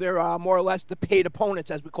 rather. They're more or less the paid opponents,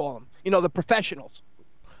 as we call them. The professionals.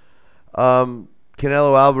 Canelo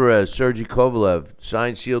Alvarez, Sergey Kovalev,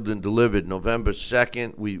 signed, sealed, and delivered November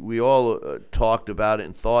 2nd. We all talked about it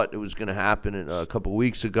and thought it was going to happen a couple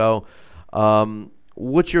weeks ago.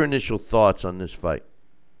 What's your initial thoughts on this fight?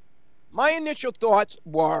 My initial thoughts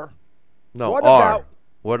were...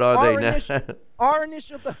 What are they now? Our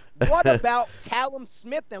initial what about Callum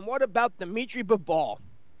Smith and what about Dimitri Bivol?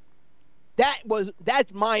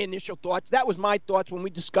 That's my initial thoughts. That was my thoughts when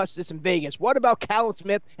we discussed this in Vegas. What about Callum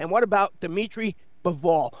Smith and what about Dimitri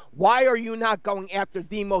Bivol? Why are you not going after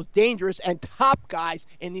the most dangerous and top guys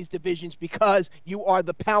in these divisions, because you are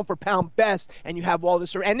the pound-for-pound best and you have all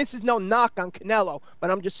this? And this is no knock on Canelo,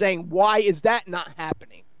 but I'm just saying, why is that not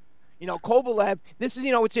happening? Kovalev, this is,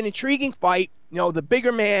 it's an intriguing fight. The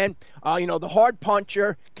bigger man, the hard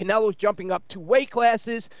puncher. Canelo's jumping up 2 weight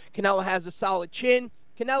classes. Canelo has a solid chin.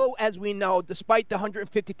 Canelo, as we know, despite the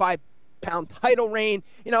 155-pound title reign,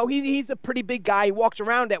 he's a pretty big guy. He walks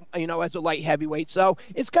around as a light heavyweight. So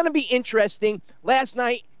it's going to be interesting. Last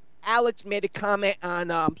night, Alex made a comment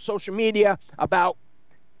on social media about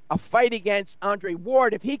a fight against Andre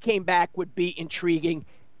Ward, if he came back, would be intriguing.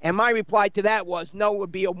 And my reply to that was, no, it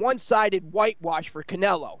would be a one-sided whitewash for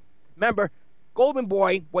Canelo. Remember, Golden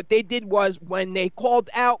Boy, what they did was when they called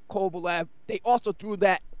out Kovalev, they also threw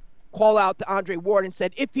that call out to Andre Ward and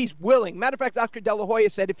said, if he's willing. Matter of fact, Oscar De La Hoya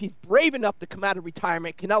said if he's brave enough to come out of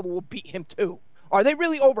retirement, Canelo will beat him too. Are they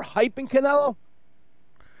really overhyping Canelo?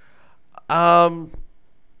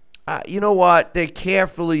 You know what? They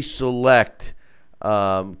carefully select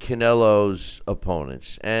Canelo's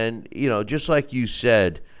opponents. And, just like you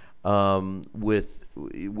said, with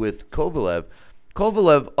Kovalev,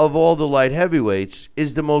 of all the light heavyweights,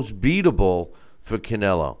 is the most beatable for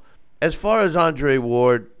Canelo. As far as Andre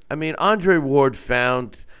Ward, Andre Ward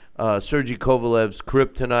found Sergey Kovalev's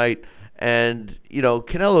kryptonite, and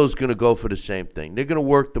Canelo's going to go for the same thing. They're going to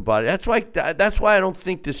work the body. That's why I don't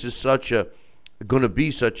think this is going to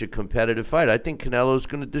be such a competitive fight. I think Canelo's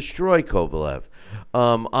going to destroy Kovalev.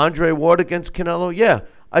 Andre Ward against Canelo, yeah,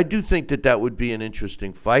 I do think that would be an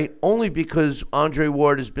interesting fight, only because Andre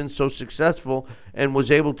Ward has been so successful and was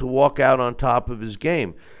able to walk out on top of his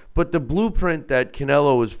game. But the blueprint that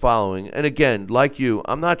Canelo is following, and again, like you,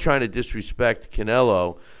 I'm not trying to disrespect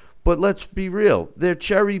Canelo, but let's be real. They're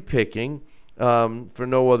cherry picking, for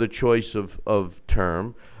no other choice of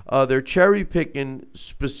term. They're cherry picking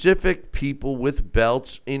specific people with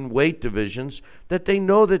belts in weight divisions that they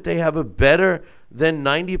know that they have a better than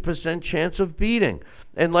 90% chance of beating.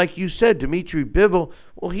 And like you said, Dimitri Bivol,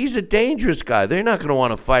 well, he's a dangerous guy. They're not going to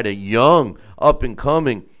want to fight a young,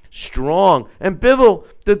 up-and-coming, strong. And Bivol,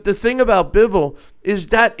 the thing about Bivol is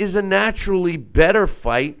that is a naturally better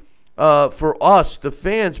fight for us, the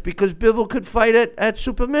fans, because Bivol could fight at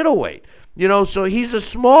super middleweight. So he's a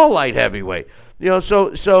small light heavyweight. So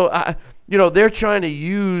they're trying to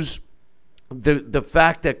use the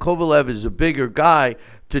fact that Kovalev is a bigger guy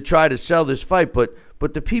to try to sell this fight.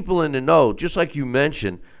 But the people in the know, just like you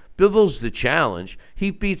mentioned, Bivol's the challenge. He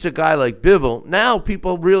beats a guy like Bivol. Now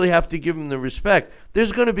people really have to give him the respect.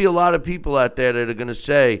 There's going to be a lot of people out there that are going to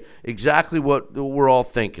say exactly what we're all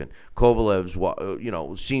thinking.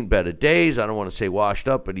 Kovalev's, seen better days. I don't want to say washed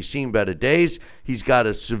up, but he's seen better days. He's got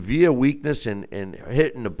a severe weakness in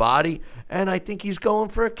hitting the body, and I think he's going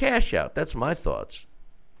for a cash out. That's my thoughts.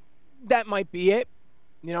 That might be it.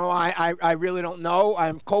 I really don't know.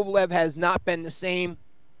 Kovalev has not been the same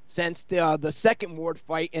since the second Ward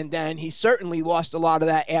fight, and then he certainly lost a lot of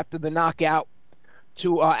that after the knockout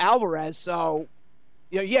to Alvarez. So,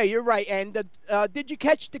 yeah, you're right. And did you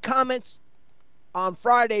catch the comments on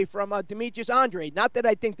Friday from Demetrius Andrade? Not that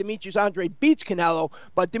I think Demetrius Andrade beats Canelo,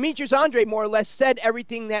 but Demetrius Andrade more or less said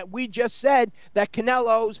everything that we just said, that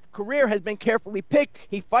Canelo's career has been carefully picked.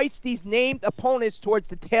 He fights these named opponents towards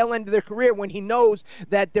the tail end of their career when he knows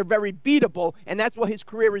that they're very beatable, and that's what his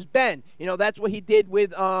career has been. That's what he did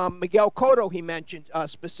with Miguel Cotto, he mentioned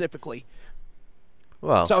specifically.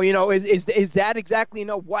 Well, so is that exactly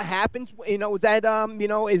what happens? Is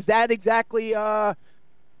that exactly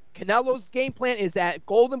Canelo's game plan? Is that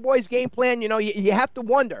Golden Boy's game plan? You have to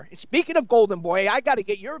wonder. Speaking of Golden Boy, I got to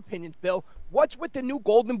get your opinions, Bill. What's with the new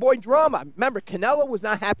Golden Boy drama? Remember, Canelo was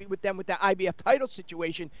not happy with them with that IBF title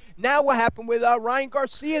situation. Now what happened with Ryan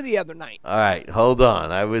Garcia the other night? All right, hold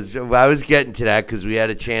on. I was getting to that because we had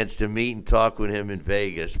a chance to meet and talk with him in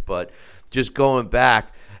Vegas. But just going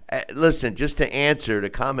back, listen, just to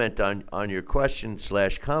comment on your question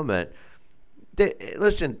 / comment,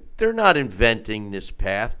 they're not inventing this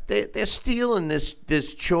path. They're stealing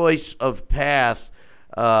this choice of path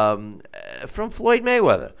from Floyd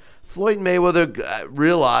Mayweather. Floyd Mayweather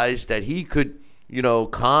realized that he could,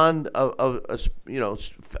 con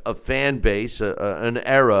a fan base, an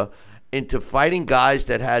era, into fighting guys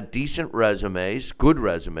that had decent resumes, good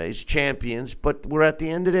resumes, champions, but were at the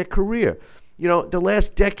end of their career. The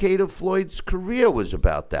last decade of Floyd's career was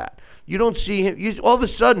about that. You don't see him. All of a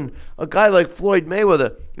sudden, a guy like Floyd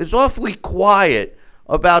Mayweather is awfully quiet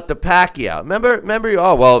about the Pacquiao. Remember? If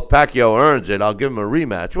Pacquiao earns it, I'll give him a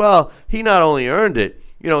rematch. Well, he not only earned it,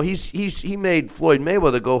 he made Floyd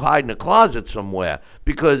Mayweather go hide in a closet somewhere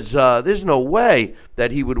because there's no way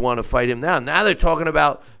that he would want to fight him now. Now they're talking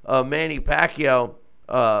about Manny Pacquiao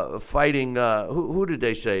fighting. Who did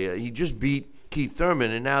they say? He just beat Keith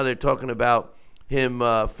Thurman, and now they're talking about him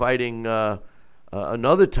fighting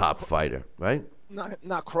another top fighter, right?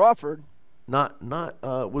 Not Crawford. Not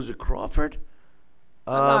was it Crawford?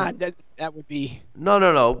 That would be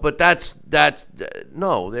No. But that's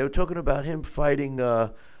no. They were talking about him fighting.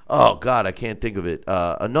 Oh God, I can't think of it.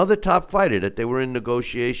 Another top fighter that they were in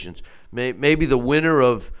negotiations. Maybe the winner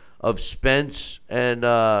of Spence and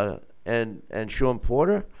Sean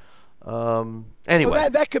Porter. Anyway, well,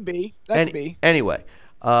 that could be. Could be. Anyway,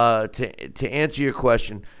 to answer your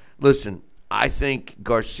question, listen. I think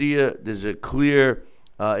Garcia. There's a clear.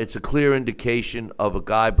 It's a clear indication of a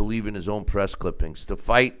guy believing his own press clippings. The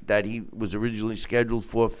fight that he was originally scheduled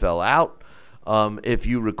for fell out. If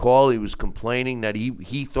you recall, he was complaining that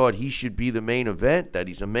he thought he should be the main event, that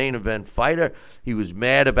he's a main event fighter. He was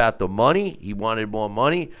mad about the money. He wanted more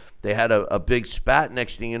money. They had a big spat.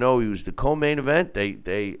 Next thing you know, he was the co-main event.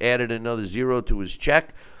 They added another zero to his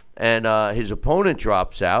check, and his opponent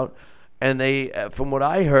drops out. And they, from what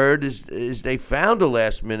I heard, is they found a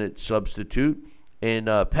last-minute substitute in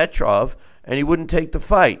Petrov, and he wouldn't take the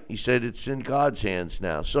fight. He said it's in God's hands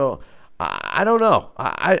now. So I don't know.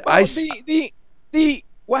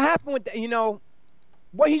 What happened with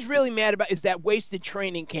what he's really mad about is that wasted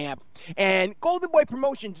training camp. And Golden Boy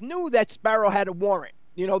Promotions knew that Sparrow had a warrant.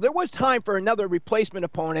 There was time for another replacement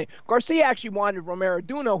opponent. Garcia actually wanted Romero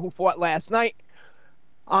Duno, who fought last night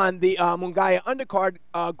on the Munguia undercard.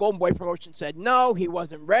 Golden Boy Promotions said no, he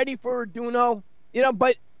wasn't ready for Duno.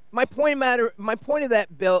 But my point of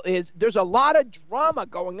that, Bill, is there's a lot of drama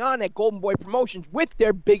going on at Golden Boy Promotions with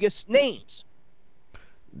their biggest names.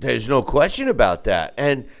 There's no question about that.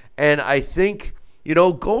 And I think,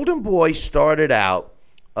 Golden Boy started out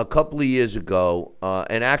a couple of years ago,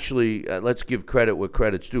 and actually, let's give credit where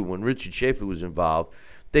credit's due. When Richard Schaefer was involved,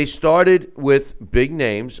 they started with big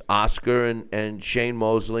names, Oscar and Shane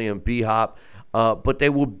Mosley and B-Hop, but they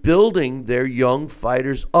were building their young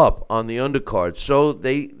fighters up on the undercard. So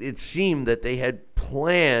it seemed that they had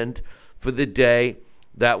planned for the day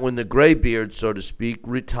that when the graybeard, so to speak,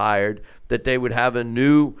 retired, that they would have a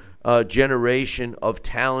new generation of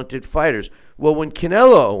talented fighters. Well, when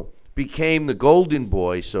Canelo became the golden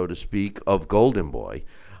boy, so to speak, of Golden Boy,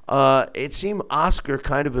 it seemed Oscar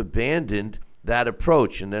kind of abandoned that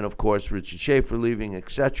approach. And then, of course, Richard Schaefer leaving,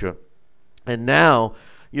 etc. And now,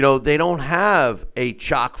 they don't have a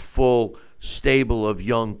chock full stable of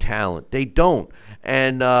young talent. They don't.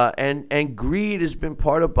 And greed has been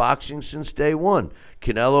part of boxing since day one.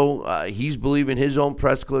 Canelo, he's believing his own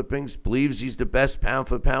press clippings, believes he's the best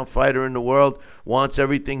pound-for-pound fighter in the world, wants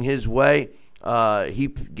everything his way. He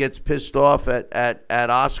gets pissed off at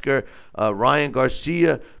Oscar. Ryan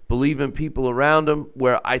Garcia, believing people around him,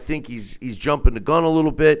 where I think he's jumping the gun a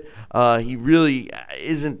little bit. He really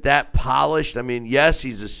isn't that polished. I mean, yes,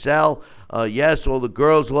 he's a sell. Yes, all the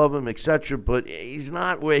girls love him, etc., but he's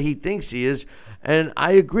not where he thinks he is. And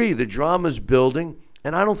I agree, the drama's building,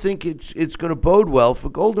 and I don't think it's going to bode well for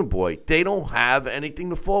Golden Boy. They don't have anything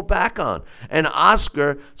to fall back on. And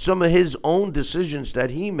Oscar, some of his own decisions that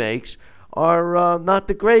he makes are not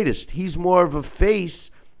the greatest. He's more of a face,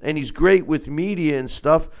 and he's great with media and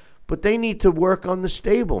stuff, but they need to work on the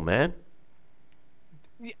stable, man.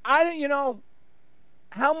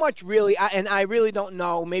 How much really, and I really don't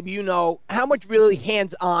know, maybe how much really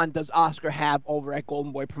hands-on does Oscar have over at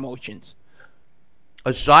Golden Boy Promotions?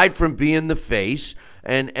 Aside from being the face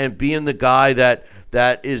and being the guy that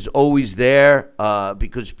is always there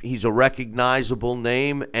because he's a recognizable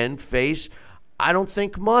name and face, I don't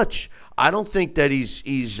think much. I don't think that he's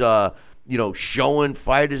showing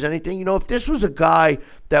fighters anything. If this was a guy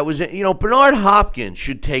that was, Bernard Hopkins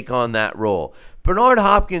should take on that role. Bernard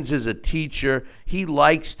Hopkins is a teacher. He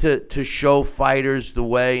likes to show fighters the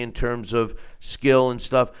way in terms of skill and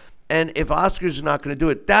stuff. And if Oscar's not going to do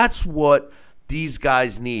it, that's what these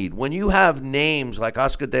guys need. When you have names like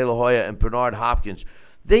Oscar De La Hoya and Bernard Hopkins,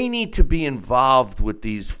 they need to be involved with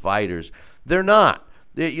these fighters. They're not.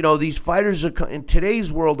 These fighters are in today's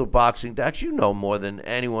world of boxing. Dax, you know more than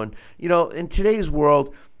anyone. In today's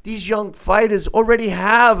world, these young fighters already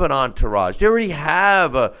have an entourage. They already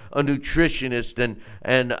have a nutritionist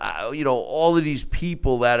and all of these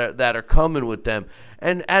people that are coming with them.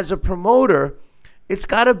 And as a promoter, it's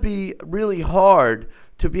got to be really hard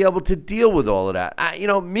to be able to deal with all of that.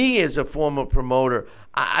 Me as a former promoter,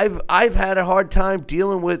 I've had a hard time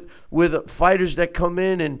dealing with fighters that come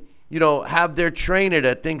in and have their trainer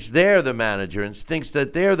that thinks they're the manager and thinks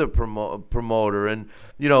that they're the promoter and,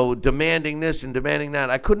 demanding this and demanding that.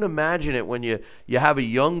 I couldn't imagine it when you have a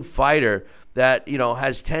young fighter that,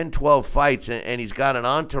 has 10, 12 fights and he's got an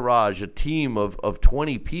entourage, a team of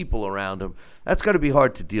 20 people around him. That's got to be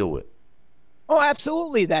hard to deal with. Oh,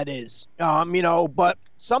 absolutely that is. But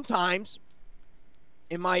sometimes,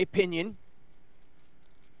 in my opinion,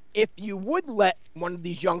 if you would let one of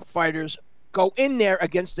these young fighters go in there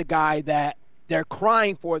against a guy that they're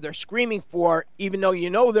crying for, they're screaming for, even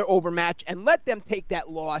though they're overmatched, and let them take that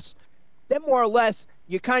loss, then more or less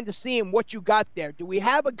you're kind of seeing what you got there. Do we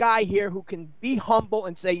have a guy here who can be humble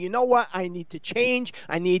and say, you know what, I need to change,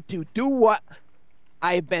 I need to do what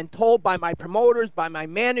I've been told by my promoters, by my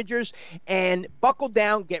managers, and buckle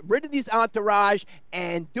down, get rid of these entourage,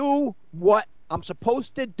 and do what I'm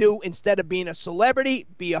supposed to do instead of being a celebrity,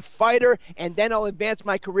 be a fighter, and then I'll advance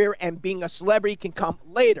my career, and being a celebrity can come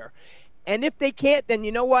later. And if they can't, then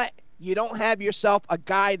you know what? You don't have yourself a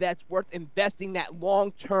guy that's worth investing that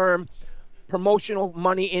long-term promotional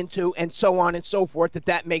money into, and so on and so forth, if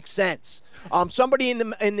that makes sense. Somebody in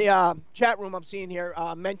the chat room I'm seeing here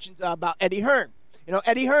mentions about Eddie Hearn.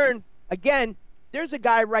 Eddie Hearn, again, there's a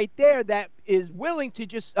guy right there that is willing to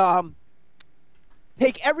just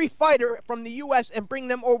take every fighter from the U.S. and bring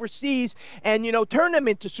them overseas and, turn them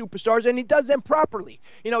into superstars, and he does them properly.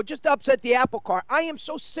 Just to upset the apple cart, I am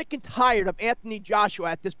so sick and tired of Anthony Joshua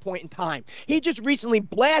at this point in time. He just recently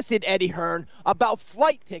blasted Eddie Hearn about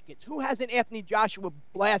flight tickets. Who hasn't Anthony Joshua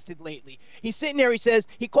blasted lately? He's sitting there, he says,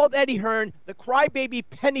 he called Eddie Hearn the crybaby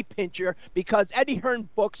penny pincher because Eddie Hearn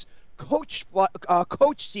books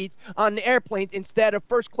coach seats on the airplanes instead of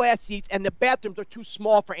first class seats, and the bathrooms are too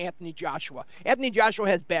small for Anthony Joshua. Anthony Joshua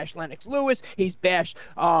has bashed Lennox Lewis, he's bashed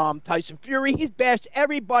Tyson Fury, he's bashed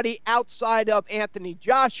everybody outside of Anthony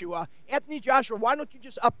Joshua. Anthony Joshua, why don't you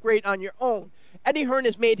just upgrade on your own? Eddie Hearn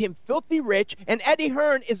has made him filthy rich, and Eddie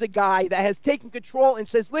Hearn is a guy that has taken control and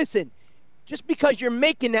says, listen, just because you're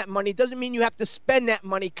making that money doesn't mean you have to spend that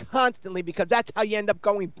money constantly, because that's how you end up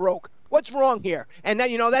going broke. What's wrong here? And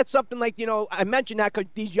then, that's something like, I mentioned that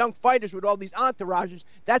because these young fighters with all these entourages,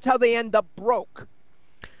 that's how they end up broke.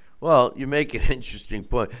 Well, you make an interesting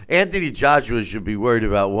point. Anthony Joshua should be worried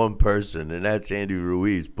about one person, and that's Andy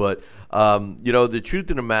Ruiz. But, the truth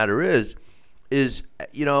of the matter is,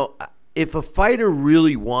 if a fighter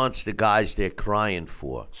really wants the guys they're crying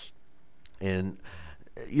for, and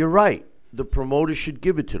you're right, the promoter should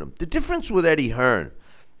give it to them. The difference with Eddie Hearn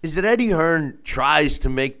is that Eddie Hearn tries to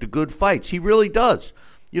make the good fights. He really does.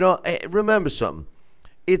 Remember something.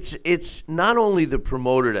 It's not only the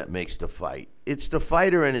promoter that makes the fight. It's the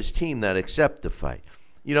fighter and his team that accept the fight.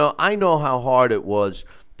 I know how hard it was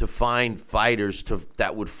to find fighters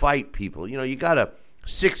that would fight people. You got a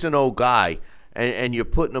 6-0 guy, and you're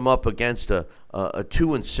putting him up against a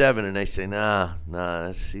 2-7, and they say,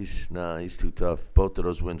 he's too tough. Both of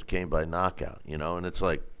those wins came by knockout, and it's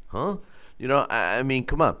like, huh? I mean,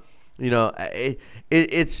 come on.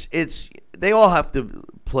 It's they all have to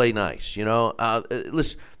play nice,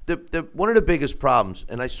 Listen, one of the biggest problems,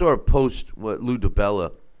 and I saw a post with Lou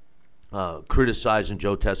DiBella criticizing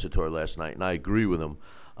Joe Tessitore last night, and I agree with him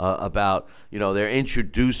about, they're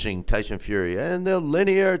introducing Tyson Fury and the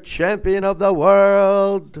linear champion of the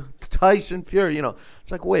world, Tyson Fury.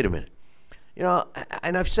 It's like, wait a minute.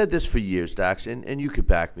 And I've said this for years, Dax, and you could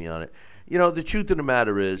back me on it. The truth of the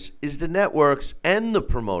matter is the networks and the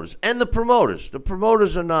promoters, the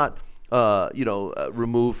promoters are not,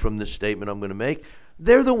 removed from this statement I'm going to make.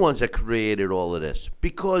 They're the ones that created all of this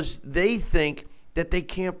because they think that they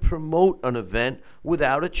can't promote an event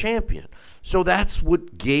without a champion. So that's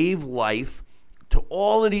what gave life to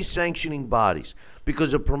all of these sanctioning bodies.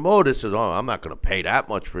 Because a promoter says, I'm not going to pay that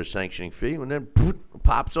much for a sanctioning fee, and then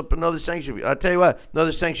pops up another sanctioning fee. I'll tell you what,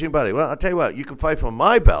 another sanctioning body. Well, I'll tell you what, you can fight for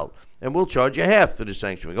my belt, and we'll charge you half for the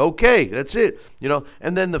sanctioning. Okay, that's it.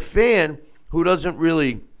 And then the fan who doesn't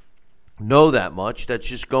really know that much, that's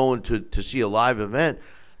just going to see a live event,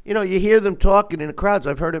 you hear them talking in the crowds.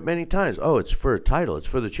 I've heard it many times. Oh, it's for a title. It's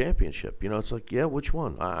for the championship. It's like, yeah, which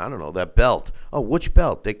one? I don't know, that belt. Oh, which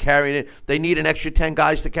belt? They're carrying it. They need an extra 10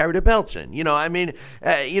 guys to carry the belts in.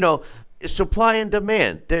 Supply and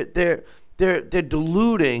demand. They're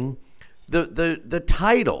diluting the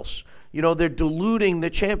titles. They're diluting the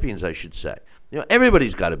champions, I should say.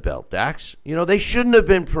 Everybody's got a belt, Dax. They shouldn't have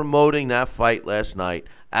been promoting that fight last night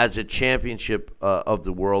as a championship of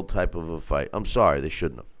the world type of a fight. I'm sorry, they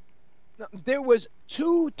shouldn't have. There was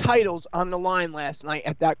 2 titles on the line last night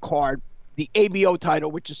at that card. The ABO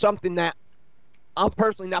title, which is something that I'm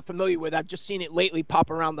personally not familiar with. I've just seen it lately pop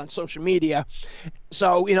around on social media.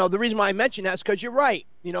 So, the reason why I mention that is because you're right.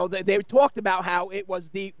 They talked about how it was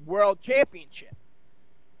the World Championship.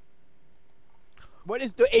 What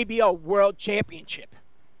is the ABO World Championship?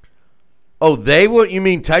 Oh, you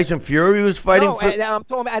mean Tyson Fury was fighting for? No, I'm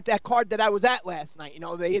talking about at that card that I was at last night.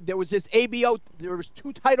 There was this ABO, there was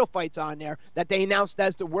 2 title fights on there that they announced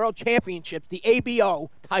as the World Championships, the ABO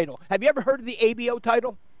title. Have you ever heard of the ABO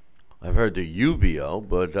title? I've heard the UBO,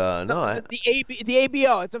 but no. The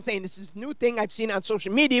ABO, that's what I'm saying. This is a new thing. I've seen it on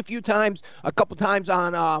social media a few times, a couple times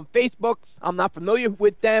on Facebook. I'm not familiar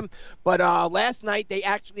with them. But last night they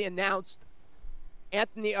actually announced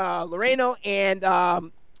Anthony Loreno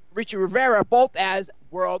and Richie Rivera both as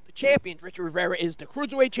world champions. Richie Rivera is the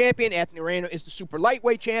cruiserweight champion. Anthony Loreno is the super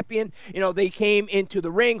lightweight champion. They came into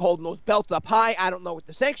the ring holding those belts up high. I don't know what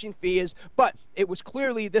the sanction fee is, but it was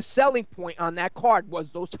clearly the selling point on that card was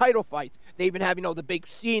those title fights. They even have, the big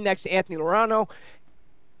C next to Anthony Loreno.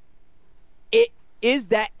 It is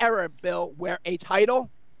that era, Bill, where a title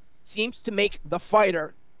seems to make the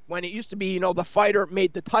fighter, when it used to be, the fighter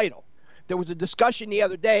made the title. There was a discussion the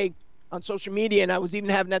other day on social media, and I was even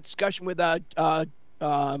having that discussion with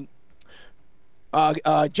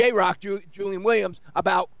J-Rock, Julian Williams,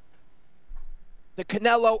 about the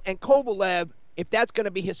Canelo and Kovalev, if that's going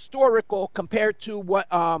to be historical compared to what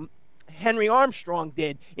Henry Armstrong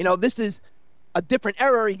did. This is a different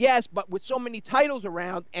era, yes, but with so many titles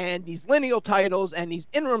around and these lineal titles and these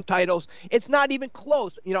interim titles, it's not even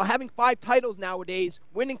close. Having 5 titles nowadays,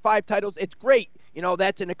 winning 5 titles, it's great.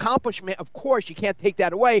 That's an accomplishment. Of course, you can't take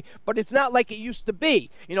that away, but it's not like it used to be.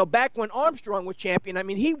 Back when Armstrong was champion,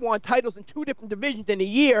 he won titles in 2 different divisions in a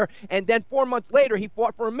year, and then 4 months later, he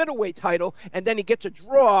fought for a middleweight title, and then he gets a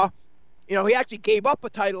draw. He actually gave up a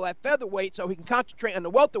title at featherweight so he can concentrate on the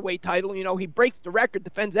welterweight title. He breaks the record,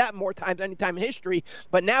 defends that more times than any time in history.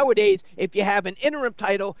 But nowadays, if you have an interim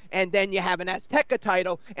title, and then you have an Azteca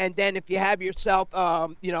title, and then if you have yourself,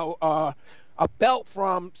 a belt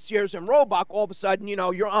from Sears and Roebuck, all of a sudden,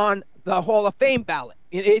 you're on the Hall of Fame ballot.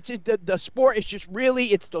 It's just, the sport is just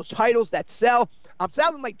really, it's those titles that sell. I'm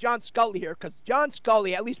sounding like John Scully here, because John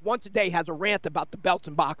Scully, at least once a day, has a rant about the belts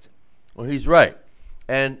in boxing. Well, he's right.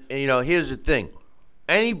 And here's the thing.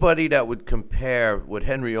 Anybody that would compare what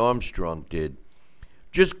Henry Armstrong did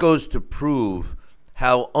just goes to prove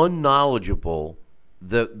how unknowledgeable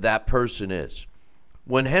that person is.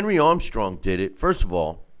 When Henry Armstrong did it, first of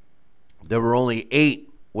all, there were only 8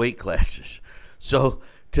 weight classes. So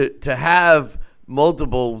to have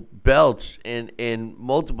multiple belts in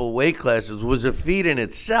multiple weight classes was a feat in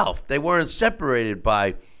itself. They weren't separated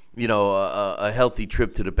by, a healthy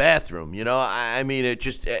trip to the bathroom. It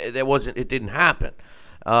didn't happen.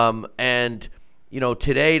 And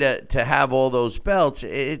today to have all those belts,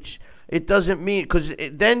 it doesn't mean, because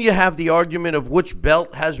then you have the argument of which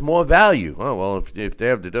belt has more value. Oh, well, if they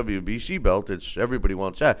have the WBC belt, everybody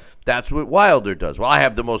wants that. That's what Wilder does. Well, I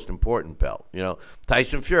have the most important belt.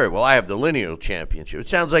 Tyson Fury. Well, I have the lineal championship. It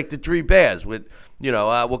sounds like the 3 Bears with,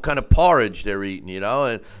 what kind of porridge they're eating,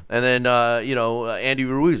 and then, Andy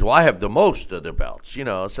Ruiz. Well, I have the most of the belts,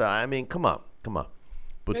 So, come on.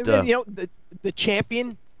 But the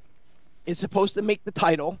champion is supposed to make the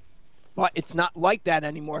title. But it's not like that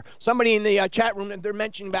anymore. Somebody in the chat room, they're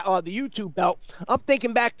mentioning about the YouTube belt. I'm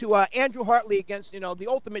thinking back to Andrew Hartley against, the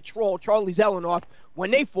Ultimate Troll, Charlie Zelenoff,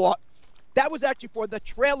 when they fought. That was actually for the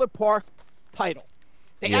Trailer Park title.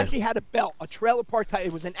 They actually had a belt, a Trailer Park title.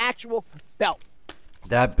 It was an actual belt.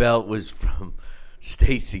 That belt was from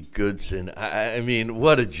Stacy Goodson. I mean,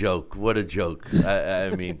 what a joke. What a joke.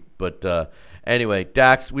 But anyway,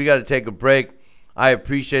 Dax, we got to take a break. I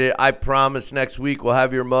appreciate it. I promise next week we'll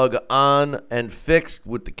have your mug on and fixed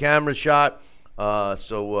with the camera shot.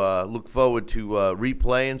 So look forward to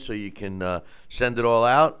replaying so you can send it all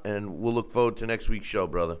out. And we'll look forward to next week's show,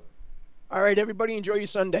 brother. All right, everybody, enjoy your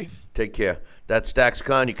Sunday. Take care. That's Dax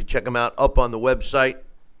Khan. You can check him out up on the website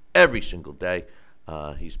every single day.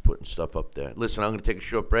 He's putting stuff up there. Listen, I'm going to take a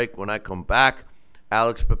short break. When I come back,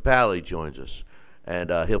 Alex Papali joins us.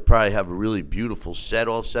 And he'll probably have a really beautiful set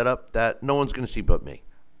all set up that no one's going to see but me.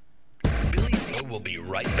 Billy C will be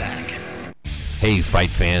right back. Hey,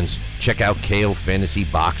 fight fans, check out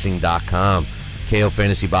KOFantasyBoxing.com. KO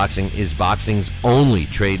Fantasy Boxing is boxing's only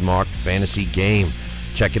trademarked fantasy game.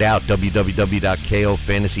 Check it out,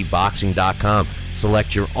 www.KOFantasyBoxing.com.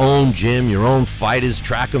 Select your own gym, your own fighters,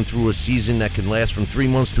 track them through a season that can last from 3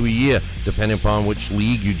 months to a year, depending upon which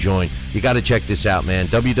league you join. You got to check this out, man.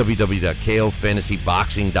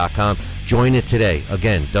 www.KOFantasyBoxing.com. Join it today.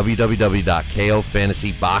 Again,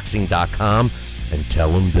 www.KOFantasyBoxing.com, and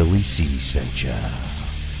tell them Billy C sent ya.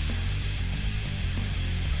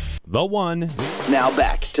 the one. Now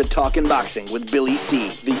back to Talkin' Boxing with Billy C.,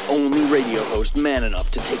 the only radio host man enough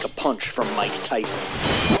to take a punch from Mike Tyson.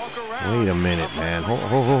 Wait a minute, man.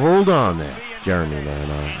 Hold on there. Jeremy, man,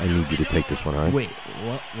 I need you to take this one, all right? Wait,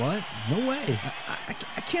 what? No way.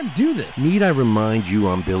 I can't do this. Need I remind you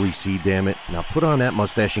I'm Billy C., damn it? Now put on that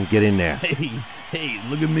mustache and get in there. Hey,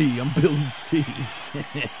 look at me. I'm Billy C.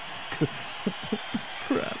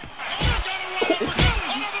 Crap.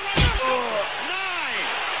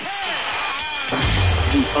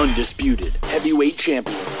 The undisputed heavyweight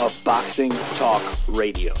champion of Boxing Talk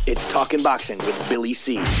Radio. It's Talkin' Boxing with Billy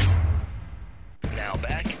C. Now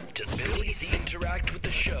back to Billy C. Interact with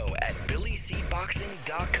the show at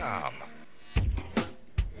BillyCBoxing.com.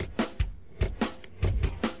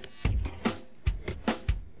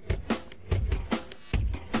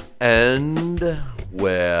 And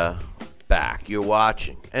we're back. You're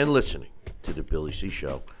watching and listening to the Billy C.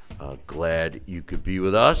 Show. Glad you could be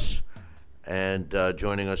with us. And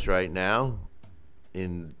joining us right now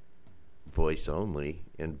in voice only.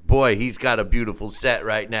 And boy, he's got a beautiful set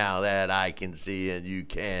right now that I can see and you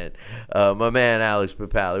can. My man, Alex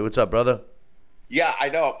Papali. What's up, brother? Yeah, I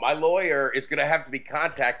know. My lawyer is going to have to be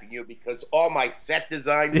contacting you because all my set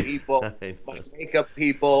design people, my makeup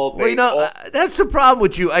people. Well, that's the problem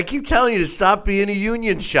with you. I keep telling you to stop being a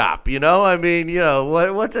union shop, you know? I mean,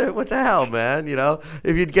 what the hell, man?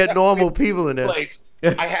 If you'd get normal people in there.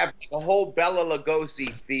 I have the whole Bela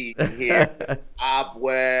Lugosi theme here.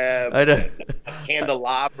 Cobwebs,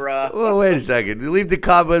 candelabra. Well, wait a second. Leave the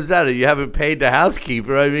cobwebs out of it. You haven't paid the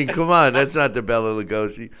housekeeper. I mean, come on. That's not the Bela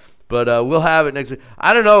Lugosi. But we'll have it next week.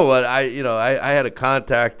 I don't know what I had to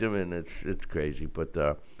contact him, and it's crazy.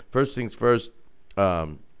 But first things first,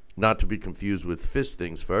 not to be confused with fist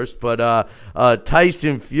things first. But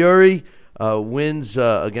Tyson Fury wins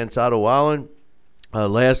against Otto Wallin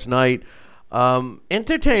last night.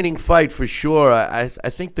 Entertaining fight for sure. I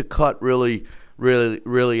think the cut really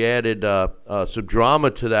added some drama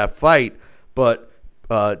to that fight. But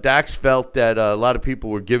Dax felt that a lot of people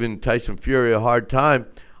were giving Tyson Fury a hard time.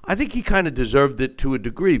 I think he kind of deserved it to a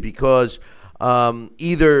degree because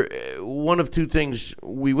either one of two things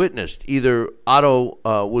we witnessed. Either Otto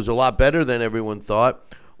was a lot better than everyone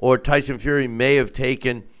thought, or Tyson Fury may have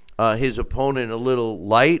taken his opponent a little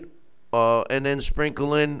light and then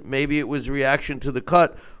sprinkle in maybe it was reaction to the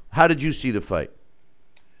cut. How did you see the fight?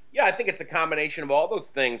 Yeah, I think it's a combination of all those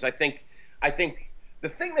things. I think the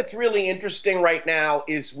thing that's really interesting right now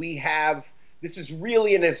is this is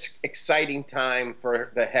really an exciting time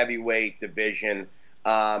for the heavyweight division.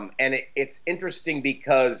 And it's interesting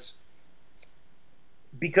because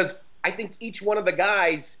I think each one of the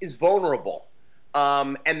guys is vulnerable.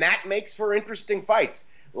 And that makes for interesting fights.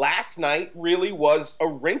 Last night really was a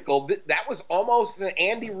wrinkle. That was almost an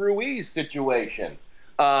Andy Ruiz situation.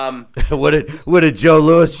 What did Joe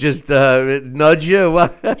Louis just nudge you?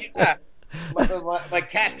 Yeah. My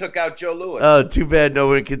cat took out Joe Louis. Oh, too bad no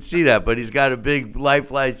one can see that. But he's got a big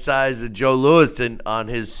lifelike size of Joe Louis on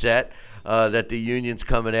his set that the union's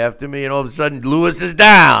coming after me. And all of a sudden, Louis is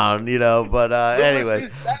down, But anyway.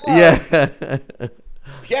 Yeah.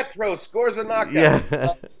 Pietro scores a knockout.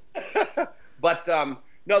 Yeah. But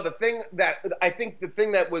no, the thing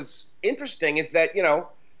that was interesting is that,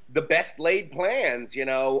 the best laid plans,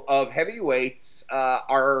 of heavyweights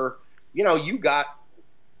are,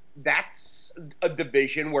 that's a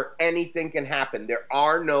division where anything can happen. There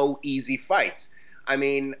are no easy fights. I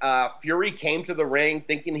mean, Fury came to the ring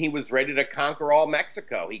thinking he was ready to conquer all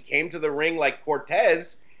Mexico. He came to the ring like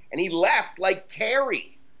Cortez, and he left like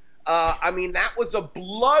Kerry. That was a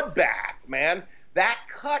bloodbath, man. That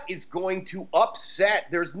cut is going to upset.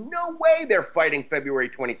 There's no way they're fighting February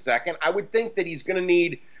 22nd. I would think that he's going to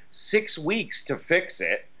need 6 weeks to fix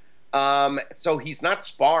it. So he's not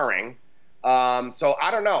sparring. So I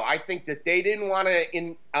don't know. I think that they didn't want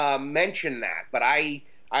to mention that, but I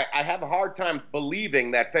have a hard time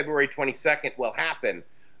believing that February 22nd will happen.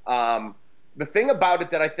 The thing about it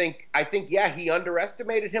that I think, yeah, he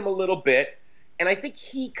underestimated him a little bit, and I think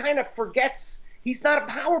he kind of forgets he's not a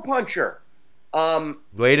power puncher.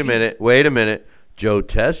 Wait a minute. Joe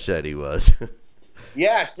Test said he was.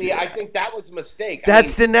 Yeah, see, I think that was a mistake.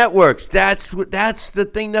 That's the networks. That's the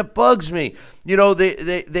thing that bugs me.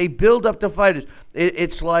 They build up the fighters.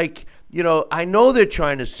 It's like, I know they're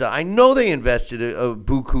trying to sell. I know they invested a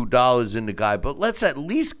buku dollars in the guy, but let's at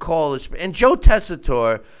least call this. And Joe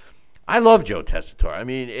Tessitore, I love Joe Tessitore. I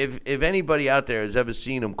mean, if anybody out there has ever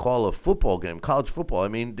seen him call a football game, college football, I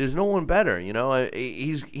mean, there's no one better.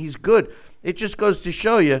 He's good. It just goes to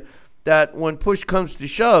show you that when push comes to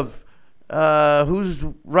shove, who's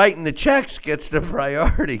writing the checks gets the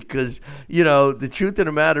priority because, the truth of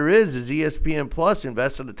the matter is ESPN Plus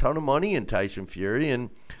invested a ton of money in Tyson Fury, and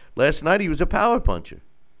last night he was a power puncher.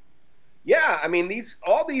 Yeah, I mean,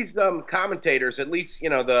 all these commentators, at least,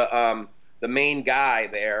 the main guy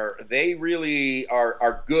there, they really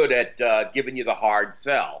are good at giving you the hard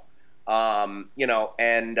sell. But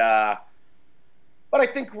I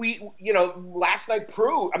think last night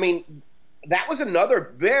proved, that was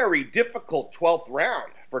another very difficult 12th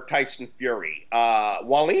round for Tyson Fury.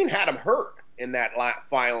 Wallin had him hurt in that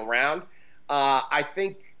final round. I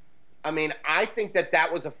think that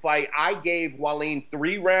was a fight. I gave Wallin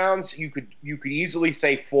 3 rounds. You could easily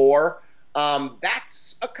say 4.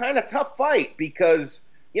 That's a kind of tough fight because,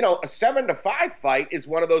 a 7-5 fight is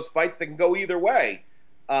one of those fights that can go either way.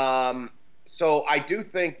 So I do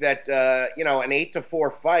think that, an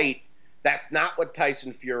 8-4 fight, that's not what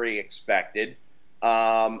Tyson Fury expected.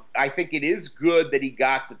 I think it is good that he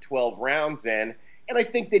got the 12 rounds in, and I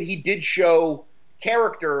think that he did show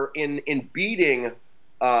character in beating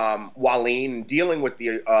Wallin and dealing with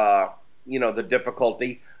the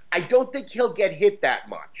difficulty. I don't think he'll get hit that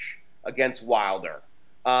much against Wilder.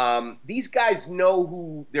 These guys know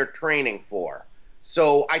who they're training for,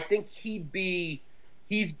 so I think he'd be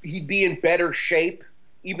in better shape.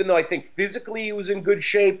 Even though I think physically he was in good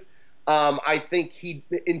shape, I think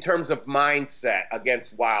in terms of mindset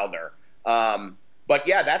against Wilder. But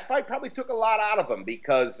yeah, that fight probably took a lot out of him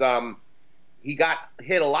because he got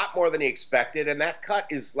hit a lot more than he expected, and that cut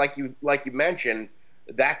is like you mentioned,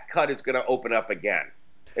 that cut is going to open up again.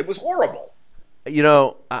 It was horrible.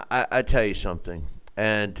 I tell you something,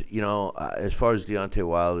 and as far as Deontay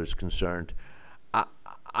Wilder is concerned, I'm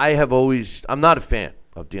not a fan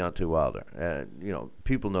of Deontay Wilder, and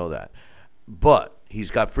people know that, but he's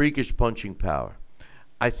got freakish punching power.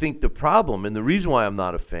 I think the problem, and the reason why I'm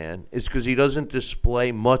not a fan, is because he doesn't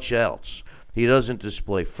display much else. He doesn't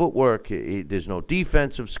display footwork. There's no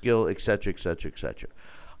defensive skill, etc., etc., etc.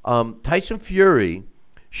 Tyson Fury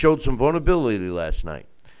showed some vulnerability last night.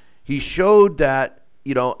 He showed that,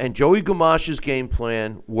 and Joey Gamash's game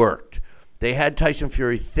plan worked. They had Tyson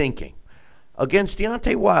Fury thinking. Against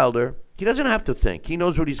Deontay Wilder, he doesn't have to think. He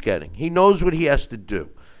knows what he's getting. He knows what he has to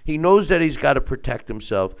do. He knows that he's got to protect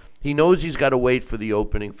himself. He knows he's got to wait for the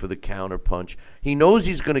opening for the counter punch. He knows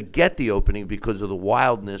he's going to get the opening because of the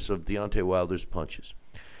wildness of Deontay Wilder's punches.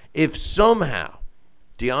 If somehow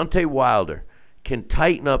Deontay Wilder can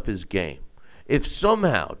tighten up his game, if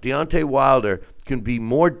somehow Deontay Wilder can be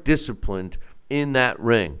more disciplined in that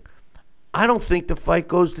ring, I don't think the fight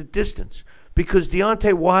goes the distance because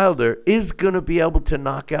Deontay Wilder is going to be able to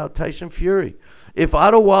knock out Tyson Fury. If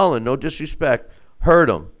Otto Wallin, no disrespect, hurt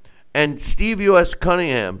him, and Steve U.S.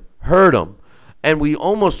 Cunningham hurt him, and we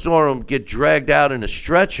almost saw him get dragged out in a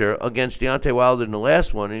stretcher against Deontay Wilder in the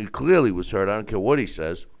last one, and he clearly was hurt. I don't care what he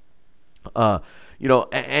says. And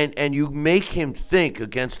you make him think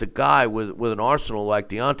against a guy with an arsenal like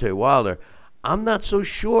Deontay Wilder. I'm not so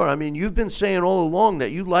sure. I mean, you've been saying all along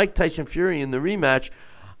that you like Tyson Fury in the rematch.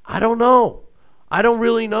 I don't know. I don't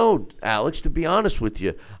really know, Alex, to be honest with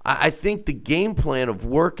you. I think the game plan of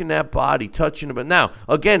working that body, touching him. But now,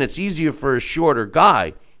 again, it's easier for a shorter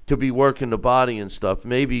guy to be working the body and stuff.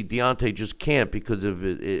 Maybe Deontay just can't because of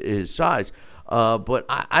his size. But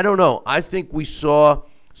I don't know. I think we saw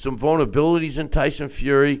some vulnerabilities in Tyson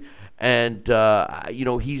Fury. And,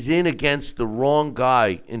 he's in against the wrong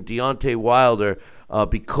guy in Deontay Wilder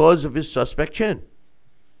because of his suspect chin.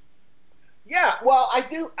 Yeah, well,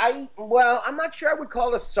 I'm not sure I would call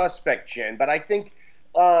it a suspect chin, but I think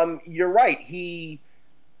you're right.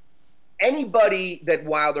 Anybody that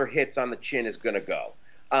Wilder hits on the chin is going to go.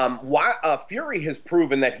 Fury has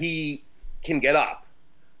proven that he can get up.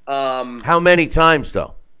 How many times,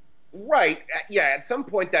 though? Right. Yeah, at some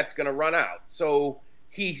point that's going to run out. So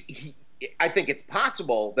I think it's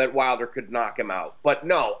possible that Wilder could knock him out. But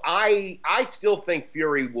no, I still think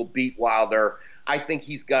Fury will beat Wilder. I think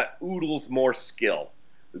he's got oodles more skill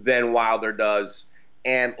than Wilder does.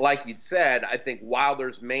 And like you said, I think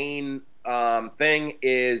Wilder's main thing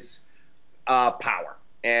is power.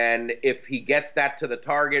 And if he gets that to the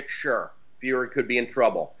target, sure, Fury could be in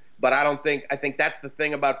trouble. But I think that's the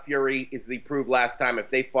thing about Fury is he proved last time if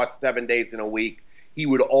they fought 7 days in a week, he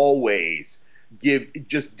would always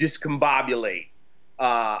discombobulate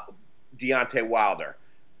Deontay Wilder.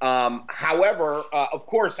 However, of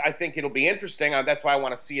course, I think it'll be interesting. That's why I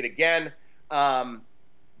want to see it again.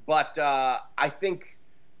 But I think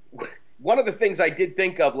one of the things I did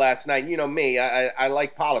think of last night, me, I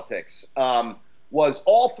like politics, was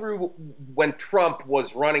all through when Trump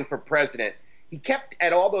was running for president, he kept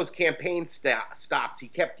at all those campaign stops. He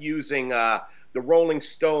kept using the Rolling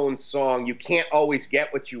Stones song, "You Can't Always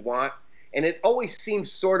Get What You Want," and it always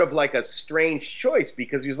seems sort of like a strange choice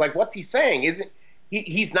because he was like, "What's he saying? Isn't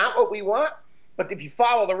he's not what we want?" But if you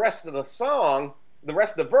follow the rest of the song, the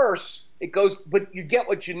rest of the verse, it goes, "But you get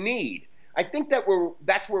what you need." I think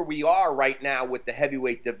that's where we are right now with the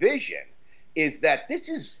heavyweight division. Is that this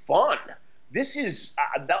is fun. This is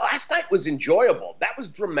the last night was enjoyable. That was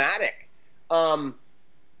dramatic.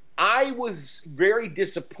 I was very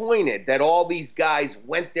disappointed that all these guys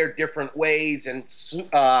went their different ways and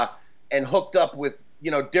hooked up with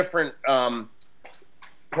different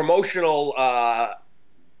promotional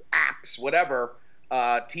apps, whatever,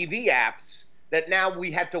 TV apps. That now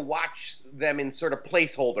we had to watch them in sort of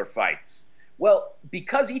placeholder fights. Well,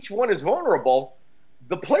 because each one is vulnerable,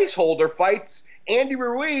 the placeholder fights, Andy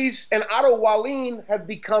Ruiz and Otto Wallin, have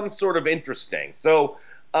become sort of interesting. So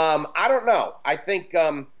I don't know. I think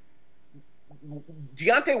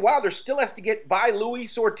Deontay Wilder still has to get by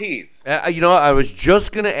Luis Ortiz. I was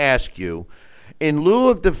just going to ask you, in lieu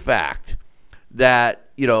of the fact that,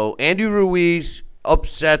 Andy Ruiz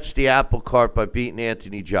upsets the apple cart by beating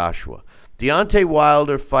Anthony Joshua, Deontay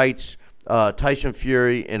Wilder fights Tyson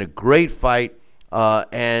Fury in a great fight,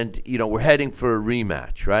 and we're heading for a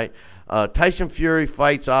rematch, right? Tyson Fury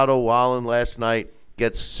fights Otto Wallin last night,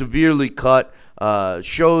 gets severely cut,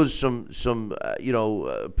 shows some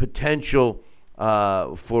potential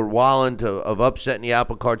for Wallin of upsetting the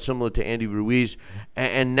apple cart, similar to Andy Ruiz,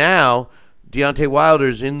 and now Deontay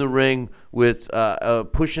Wilder's in the ring with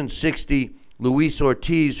pushing 60 Luis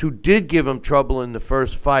Ortiz, who did give him trouble in the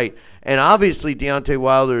first fight. And obviously Deontay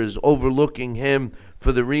Wilder is overlooking him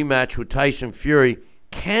for the rematch with Tyson Fury.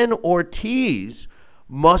 Can Ortiz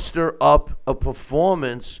muster up a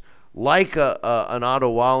performance like an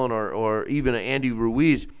Otto Wallin or even an Andy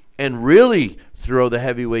Ruiz and really throw the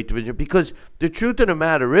heavyweight division? Because the truth of the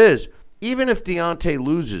matter is, even if Deontay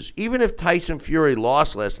loses, even if Tyson Fury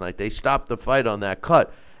lost last night, they stopped the fight on that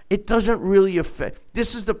cut, it doesn't really affect.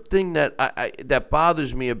 This is the thing that that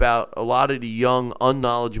bothers me about a lot of the young,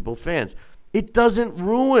 unknowledgeable fans. It doesn't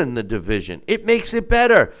ruin the division. It makes it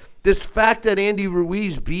better. This fact that Andy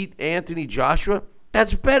Ruiz beat Anthony Joshua,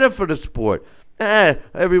 that's better for the sport.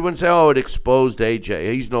 Everyone say, it exposed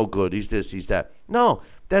AJ. He's no good. He's this, he's that. No,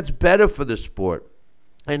 that's better for the sport.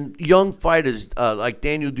 And young fighters like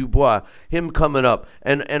Daniel Dubois, him coming up,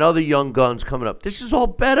 and other young guns coming up. This is all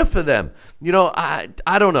better for them. I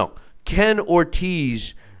don't know. Can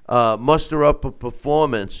Ortiz muster up a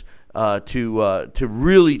performance to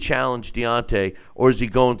really challenge Deontay, or is he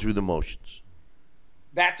going through the motions?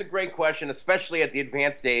 That's a great question, especially at the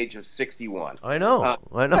advanced age of 61. I know.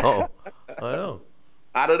 I don't know.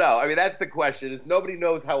 I mean, that's the question. Is nobody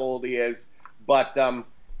knows how old he is, but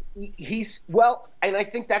he's and I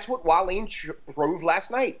think that's what Wallin proved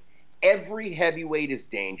last night. Every heavyweight is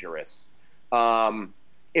dangerous.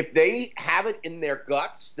 If they have it in their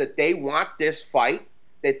guts that they want this fight,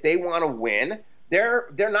 that they want to win,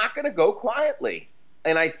 they're not going to go quietly.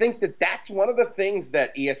 And I think that's one of the things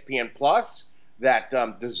that ESPN Plus, that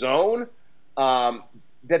DAZN,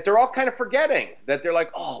 that they're all kind of forgetting. That they're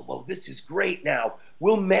like, this is great now.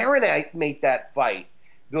 We'll marinate that fight.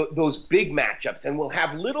 Those big matchups, and we'll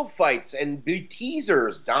have little fights and big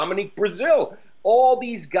teasers. Dominic Brazil, all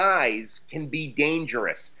these guys can be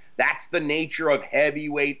dangerous. That's the nature of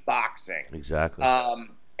heavyweight boxing. Exactly.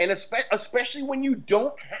 And especially when you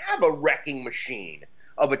don't have a wrecking machine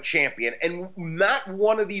of a champion, and not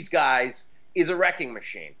one of these guys is a wrecking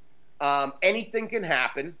machine. Anything can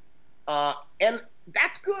happen, and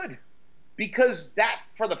that's good, because that,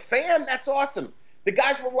 for the fan, that's awesome. The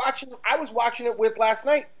guys I was watching it with last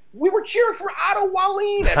night, we were cheering for Otto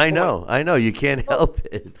Wallin. I know. You can't help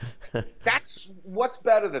it. That's what's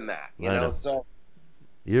better than that, you know? So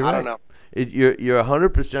you're right. I don't know. You're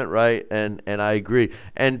 100% right, and I agree.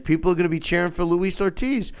 And people are going to be cheering for Luis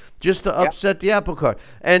Ortiz just to upset the apple cart.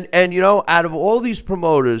 And out of all these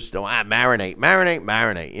promoters, marinate.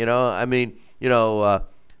 I mean,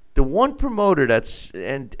 the one promoter that's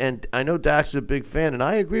and I know Dax is a big fan, and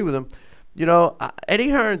I agree with him. Eddie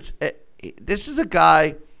Hearns, this is a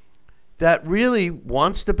guy that really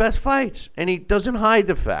wants the best fights, and he doesn't hide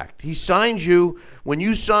the fact. He signs you. When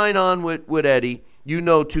you sign on with Eddie, you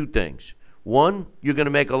know two things. One, you're going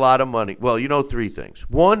to make a lot of money. Well, three things.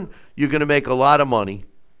 One, you're going to make a lot of money.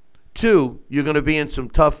 Two, you're going to be in some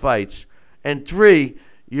tough fights. And three,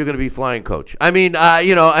 you're going to be flying coach. I mean,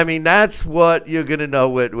 that's what you're going to know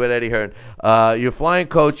with Eddie Hearn. You're flying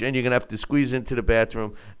coach, and you're going to have to squeeze into the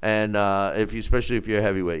bathroom. And especially if you're a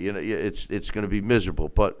heavyweight, it's going to be miserable.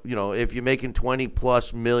 But if you're making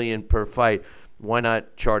 $20+ million per fight, why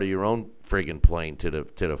not charter your own friggin' plane to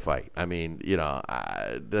the fight? I mean,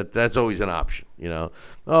 that's always an option.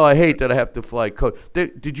 Oh, I hate that I have to fly coach.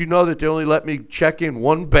 Did you know that they only let me check in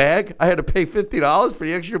one bag? I had to pay $50 for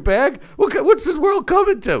the extra bag. What's this world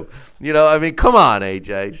coming to? I mean, come on,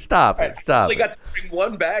 AJ, stop it. I only got to bring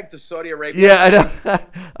one bag to Saudi Arabia. Yeah,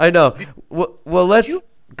 I know. Well, let's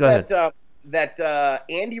go ahead. That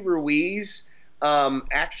Andy Ruiz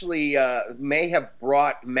actually may have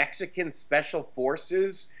brought Mexican special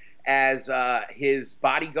forces as his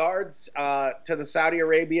bodyguards to the Saudi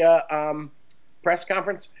Arabia press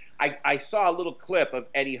conference. I saw a little clip of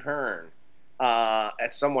Eddie Hearn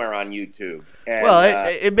somewhere on YouTube. And,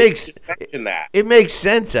 it makes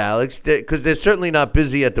sense, Alex, because they're certainly not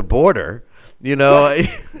busy at the border. Right.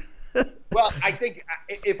 Well, I think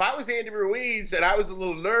if I was Andy Ruiz and I was a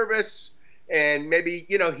little nervous, and maybe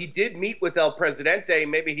he did meet with El Presidente,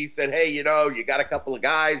 maybe he said, hey, you got a couple of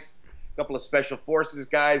guys. Couple of special forces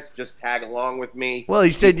guys, just tag along with me. Well,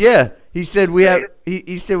 he said, yeah. He said we have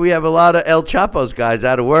a lot of El Chapo's guys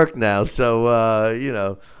out of work now. So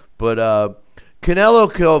but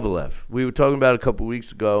Canelo Kovalev, we were talking about a couple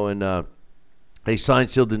weeks ago, and they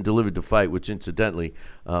signed, sealed, and delivered the fight, which incidentally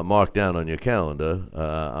marked down on your calendar.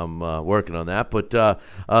 I'm working on that, but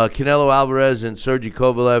Canelo Alvarez and Sergey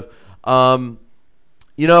Kovalev.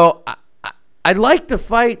 I like the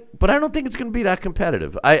fight, but I don't think it's going to be that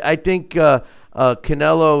competitive. I think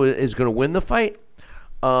Canelo is going to win the fight.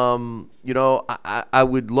 I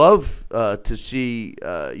would love to see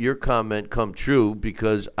your comment come true,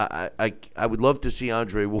 because I would love to see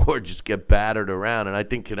Andre Ward just get battered around, and I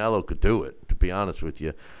think Canelo could do it, to be honest with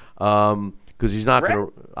you, because he's not going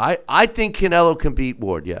to. I think Canelo can beat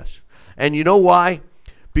Ward, yes, and you know why?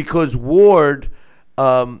 Because Ward,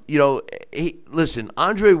 listen,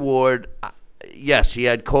 Andre Ward. Yes, he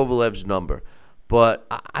had Kovalev's number, but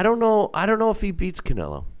I don't know. I don't know if he beats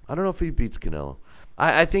Canelo.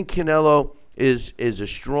 I think Canelo is a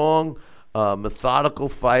strong, methodical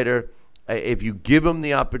fighter. If you give him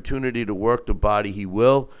the opportunity to work the body, he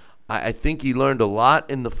will. I think he learned a lot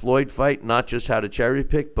in the Floyd fight, not just how to cherry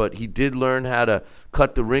pick, but he did learn how to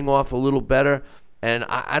cut the ring off a little better. And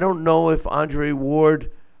I don't know if Andre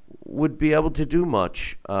Ward would be able to do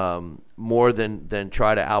much more than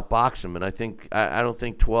try to outbox him, and I don't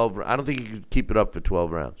think he could keep it up for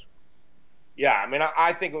 12 rounds. Yeah, I mean,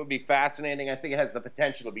 I think it would be fascinating. I think it has the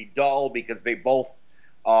potential to be dull, because they both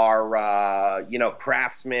are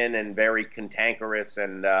craftsmen and very cantankerous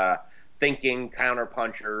and thinking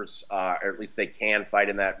counterpunchers, or at least they can fight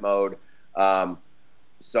in that mode. But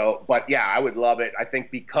yeah, I would love it. I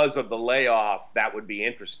think because of the layoff, that would be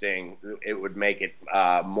interesting. It would make it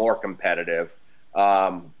more competitive.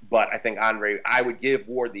 But I think I would give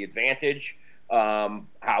Ward the advantage.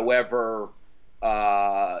 However,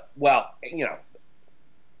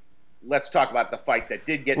 let's talk about the fight that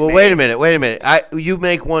did get made. Well, wait a minute. You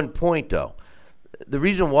make one point, though. The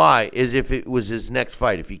reason why is if it was his next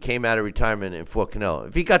fight, if he came out of retirement and fought Canelo.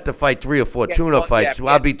 If he got to fight 3 or 4 tune-up fights,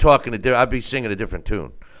 I'd be I'd be singing a different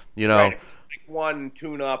tune. Right, if it's like 1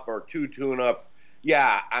 tune-up or 2 tune-ups,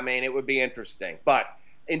 yeah, I mean, it would be interesting. But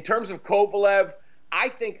in terms of Kovalev,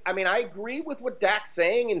 I agree with what Dak's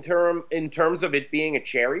saying in terms of it being a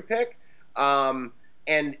cherry pick, and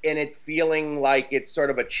it feeling like it's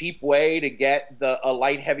sort of a cheap way to get a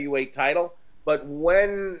light heavyweight title. But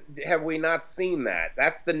when have we not seen that?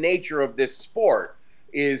 That's the nature of this sport,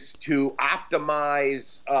 is to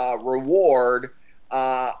optimize reward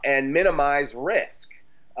and minimize risk.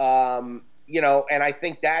 And I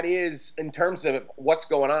think that is, in terms of what's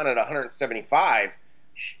going on at 175,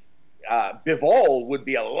 Bivol would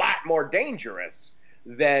be a lot more dangerous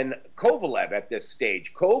than Kovalev at this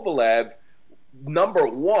stage. Kovalev, number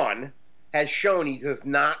one, has shown he does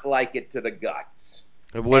not like it to the guts.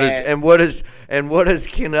 And what does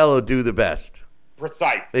Canelo do the best?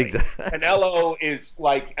 Precisely. Exactly. Canelo is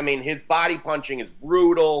his body punching is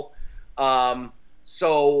brutal.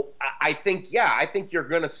 So I think you're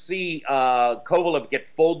going to see Kovalev get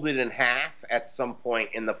folded in half at some point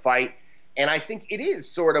in the fight. And I think it is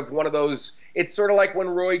sort of one of those, it's sort of like when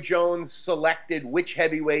Roy Jones selected which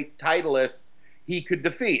heavyweight titleist he could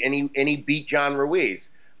defeat, and he beat John Ruiz.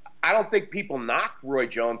 I don't think people knock Roy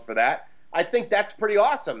Jones for that. I think that's pretty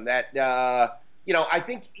awesome. That I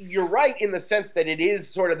think you're right in the sense that it is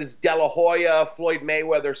sort of this De La Hoya, Floyd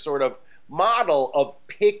Mayweather sort of model of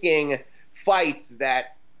picking fights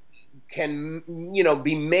that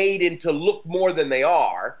be made into look more than they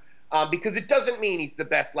are, because it doesn't mean he's the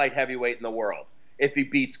best light heavyweight in the world if he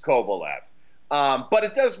beats Kovalev. But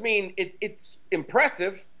it does mean it's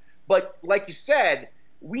impressive. But like you said,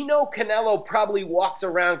 we know Canelo probably walks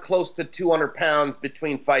around close to 200 pounds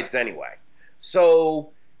between fights anyway.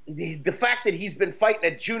 So the fact that he's been fighting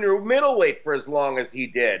at junior middleweight for as long as he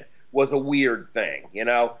did was a weird thing,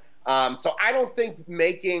 So I don't think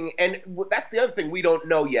and that's the other thing we don't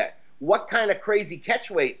know yet. What kind of crazy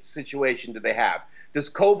catchweight situation do they have? Does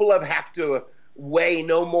Kovalev have to weigh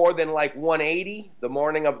no more than like 180 the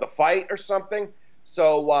morning of the fight or something?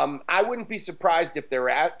 So I wouldn't be surprised if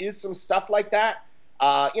there is some stuff like that,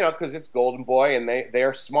 because it's Golden Boy and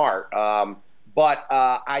they're smart. But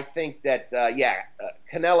I think that,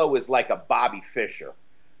 Canelo is like a Bobby Fischer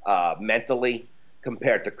mentally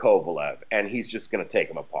compared to Kovalev, and he's just going to take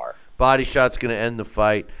him apart. Body shot's going to end the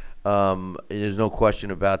fight. There's no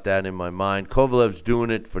question about that in my mind. Kovalev's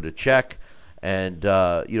doing it for the check, and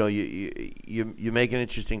you make an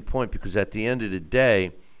interesting point, because at the end of the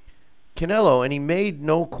day, Canelo, and he made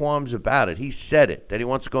no qualms about it. He said it, that he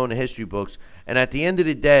wants to go into history books, and at the end of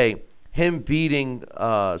the day, him beating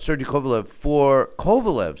Sergey Kovalev for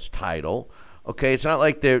Kovalev's title. Okay, it's not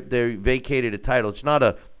like they vacated a title. It's not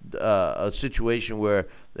a situation where,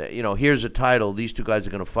 here's a title, these two guys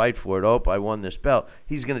are going to fight for it. Oh, I won this belt.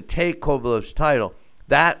 He's going to take Kovalev's title.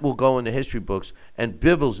 That will go into history books, and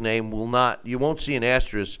Bivol's name will not. You won't see an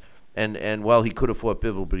asterisk, and well, he could have fought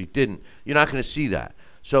Bivol, but he didn't. You're not going to see that.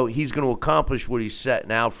 So he's going to accomplish what he's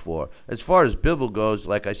setting out for. As far as Bivol goes,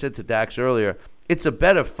 like I said to Dax earlier, it's a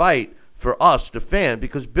better fight for us, the fan,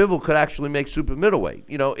 because Bivol could actually make super middleweight.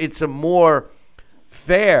 It's a more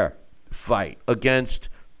fair fight against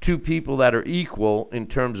two people that are equal in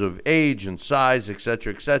terms of age and size, et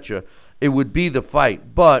cetera, it would be the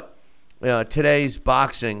fight. But today's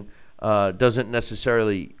boxing doesn't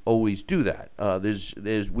necessarily always do that.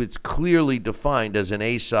 It's clearly defined as an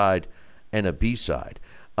A side and a B side.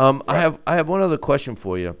 Right. I have one other question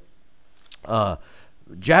for you.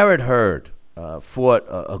 Jarrett Hurd fought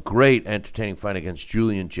a great, entertaining fight against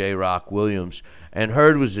Julian J-Rock Williams, and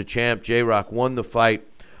Hurd was the champ. J-Rock won the fight,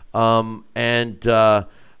 and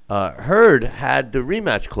Hurd had the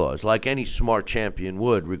rematch clause, like any smart champion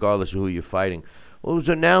would, regardless of who you're fighting. Well, it was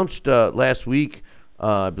announced last week,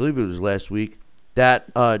 I believe it was last week,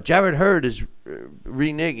 that Jarrett Hurd is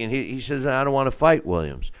reneging. He says, I don't want to fight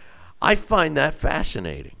Williams. I find that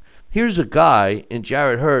fascinating. Here's a guy in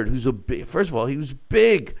Jarrett Hurd who's first of all, he was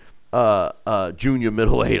big junior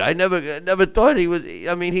middleweight. I never thought he was.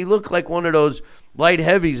 I mean, he looked like one of those light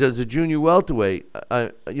heavies as a junior welterweight,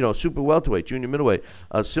 super welterweight, junior middleweight,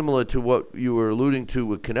 similar to what you were alluding to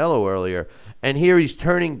with Canelo earlier. And here he's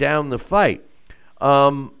turning down the fight.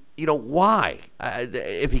 Why?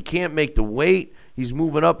 If he can't make the weight, he's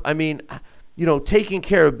moving up. I mean, taking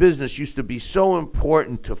care of business used to be so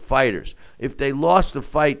important to fighters. If they lost the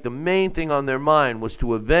fight, the main thing on their mind was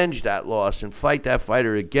to avenge that loss and fight that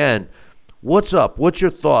fighter again. What's up? What's your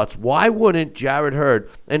thoughts? Why wouldn't Jarrett Hurd,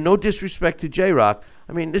 and no disrespect to J-Rock,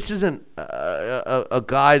 I mean, this isn't a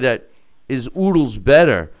guy that is oodles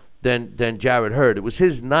better than Jarrett Hurd. It was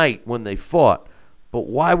his night when they fought, but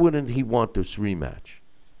why wouldn't he want this rematch?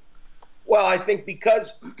 Well, I think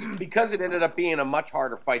because it ended up being a much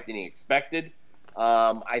harder fight than he expected.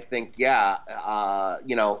 I think,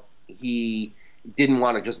 he didn't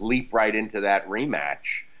want to just leap right into that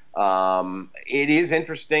rematch. It is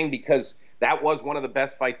interesting because that was one of the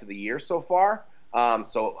best fights of the year so far.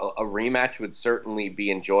 So a rematch would certainly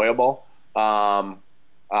be enjoyable, or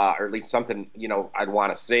at least something I'd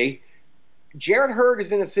want to see. Jarrett Hurd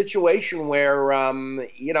is in a situation where,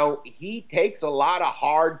 he takes a lot of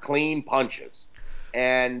hard, clean punches.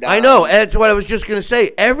 And I know. That's what I was just going to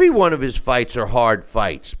say. Every one of his fights are hard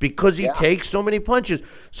fights because he takes so many punches.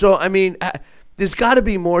 So, I mean, there's got to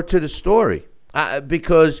be more to the story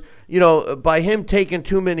because, by him taking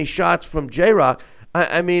too many shots from J-Rock,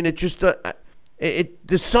 I mean, it just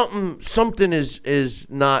there's something is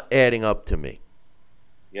not adding up to me.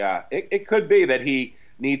 Yeah, it could be that he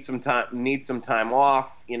needs some time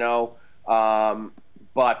off,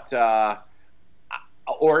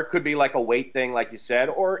 or it could be like a weight thing, like you said,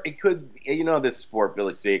 or it could, this sport,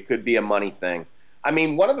 Billy C, it could be a money thing. I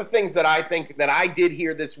mean, one of the things that I think that I did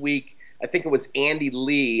hear this week, I think it was Andy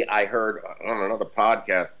Lee, I heard on another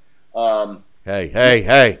podcast.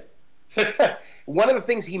 Hey. One of the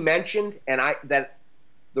things he mentioned, that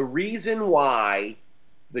the reason why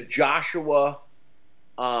the Joshua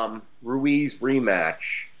Ruiz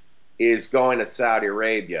rematch is going to Saudi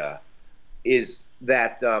Arabia is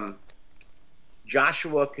that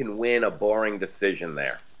Joshua can win a boring decision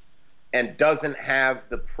there. and doesn't have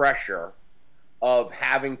the pressure of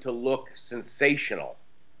having to look sensational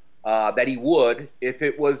that he would if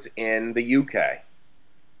it was in the UK.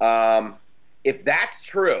 If that's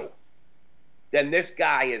true, then this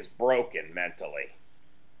guy is broken mentally.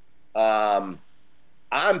 I'm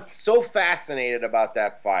so fascinated about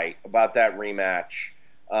that fight, about that rematch.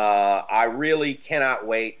 I really cannot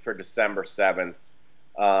wait for December 7th.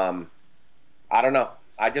 I don't know.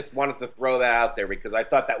 I just wanted to throw that out there because I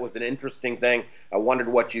thought that was an interesting thing. I wondered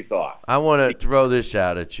what you thought. I want to throw this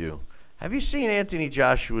out at you. Have you seen Anthony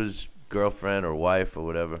Joshua's girlfriend or wife or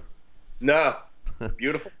whatever? No.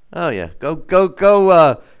 Beautiful. Oh yeah, go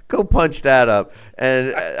punch that up,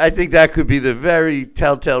 and I think that could be the very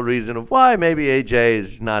telltale reason of why maybe AJ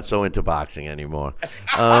is not so into boxing anymore,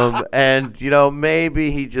 and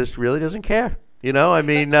maybe he just really doesn't care. I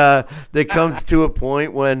mean, there comes to a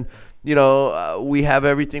point when we have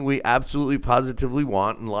everything we absolutely positively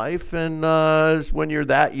want in life, and when you're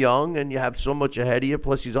that young and you have so much ahead of you,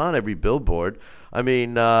 plus he's on every billboard. I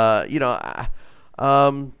mean,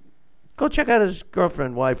 go check out his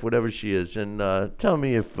girlfriend, wife, whatever she is, and tell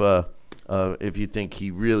me if you think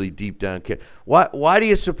he really deep down cares. Why do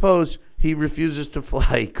you suppose he refuses to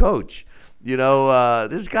fly coach?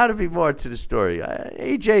 There's got to be more to the story.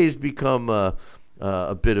 AJ has become a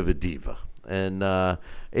bit of a diva, and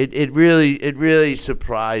it really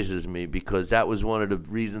surprises me because that was one of the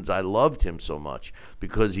reasons I loved him so much,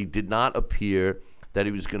 because he did not appear that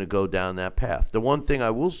he was going to go down that path. The one thing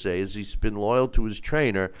I will say is he's been loyal to his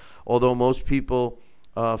trainer, although most people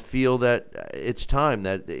feel that it's time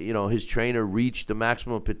that his trainer reached the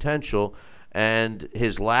maximum potential, and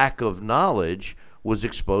his lack of knowledge was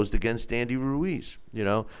exposed against Andy Ruiz.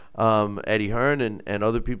 Eddie Hearn and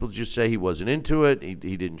other people just say he wasn't into it. He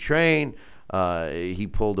didn't train. He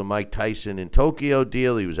pulled a Mike Tyson in Tokyo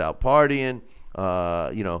deal. He was out partying.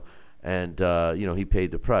 And he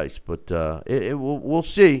paid the price. But we'll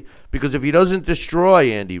see, because if he doesn't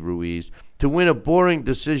destroy Andy Ruiz, to win a boring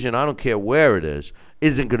decision, I don't care where it is,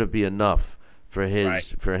 isn't going to be enough for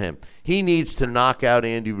him. He needs to knock out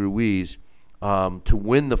Andy Ruiz to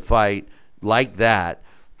win the fight like that,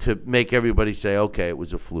 to make everybody say, okay, it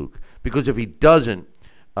was a fluke. Because if he doesn't,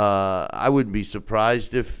 I wouldn't be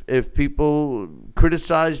surprised if people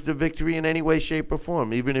criticize the victory in any way, shape, or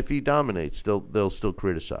form. Even if he dominates, they'll still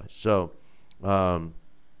criticize. So, nah.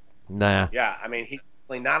 Yeah, I mean,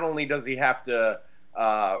 not only does he have to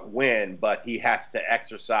win, but he has to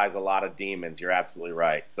exercise a lot of demons. You're absolutely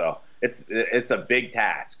right. So it's a big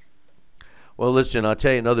task. Well, listen, I'll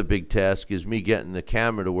tell you another big task is me getting the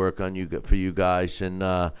camera to work on for you guys, and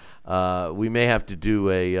we may have to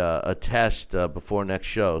do a test before next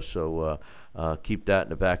show, so keep that in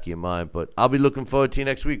the back of your mind. But I'll be looking forward to you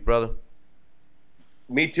next week, brother.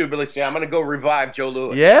 Me too, Billy C. I'm going to go revive Joe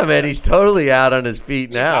Louis. Yeah, man, he's totally out on his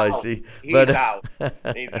feet now, I see. He's out.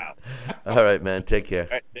 He's out. All right, man, take care. All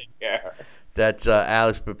right, take care. That's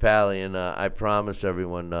Alex Papalian. I promise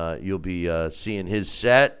everyone you'll be seeing his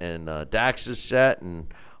set and Dax's set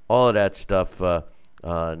and all of that stuff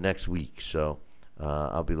next week. So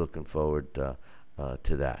I'll be looking forward to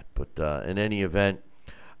that. But in any event,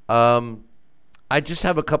 I just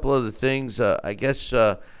have a couple other things. I guess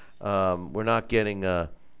we're not getting an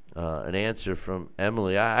answer from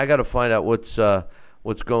Emily. I got to find out what's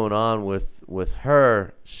going on with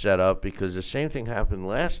her setup, because the same thing happened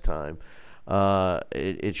last time.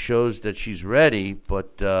 It shows that she's ready,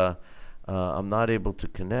 but I'm not able to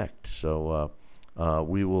connect. So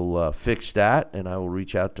we will fix that, and I will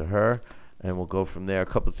reach out to her, and we'll go from there. A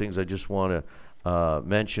couple of things I just want to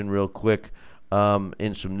mention real quick.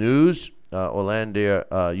 In some news, Orlander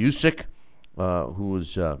Usyk, who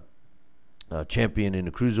was champion in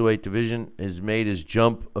the cruiserweight division, has made his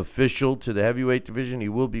jump official to the heavyweight division. He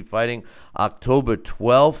will be fighting October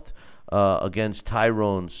 12th against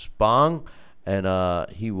Tyrone Spong, and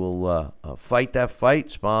he will fight that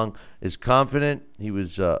fight. Spong is confident. He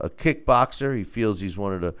was a kickboxer. He feels he's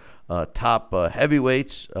one of the top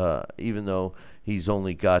heavyweights, even though he's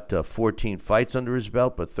only got 14 fights under his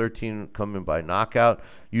belt, but 13 coming by knockout.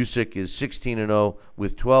 Usyk is 16-0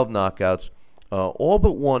 with 12 knockouts, all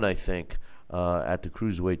but one, I think, at the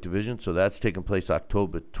cruiserweight division. So that's taking place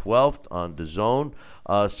October 12th on DAZN.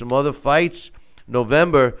 Some other fights.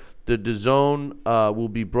 November, the DAZN will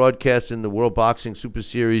be broadcasting the World Boxing Super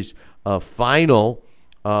Series final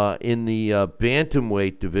in the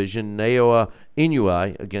bantamweight division. Naoya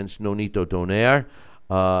Inoue against Nonito Donaire.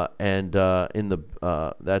 And in the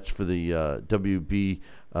that's for the WBSS,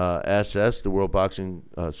 the World Boxing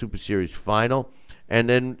Super Series final. And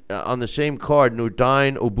then on the same card,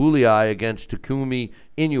 Nordine Obuliai against Takumi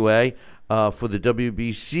Inoue. for the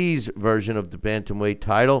WBC's version of the bantamweight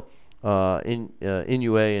title.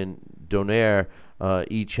 Inoue and Donaire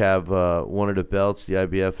each have one of the belts, the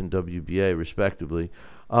IBF and WBA, respectively.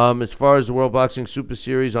 As far as the World Boxing Super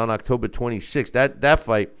Series on October 26th, that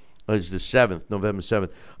fight is the 7th, November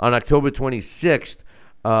 7th. On October 26th,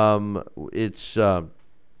 it's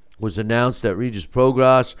was announced that Regis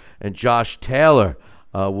Prograis and Josh Taylor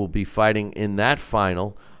will be fighting in that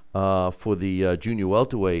final for the junior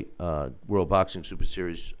welterweight World Boxing Super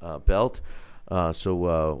Series belt.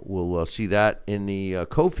 So we'll see that in the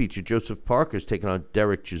co-feature. Joseph Parker's taking on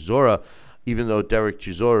Derek Chisora, even though Derek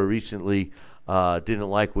Chisora recently didn't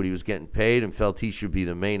like what he was getting paid and felt he should be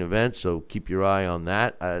the main event. So keep your eye on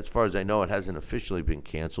that. As far as I know, it hasn't officially been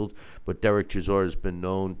canceled, but Derek Chisora has been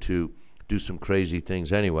known to do some crazy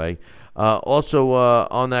things anyway. Also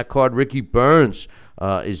on that card, Ricky Burns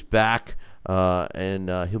is back,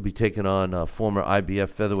 and he'll be taking on former IBF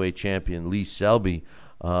featherweight champion Lee Selby.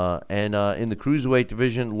 And in the cruiserweight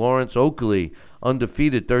division, Lawrence Oakley,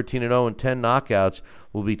 undefeated, 13-0 and 10 knockouts,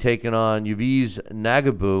 will be taking on Yves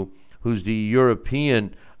Nagabu, who's the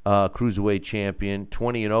European cruiserweight champion,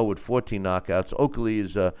 20-0 with 14 knockouts. Oakley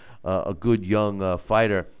is a good young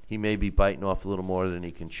fighter. He may be biting off a little more than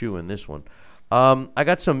he can chew in this one. I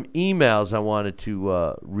got some emails I wanted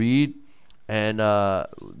to read, and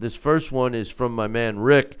this first one is from my man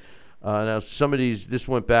Rick. Now, some of these, this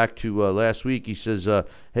went back to last week. He says,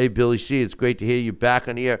 hey, Billy C., it's great to hear you back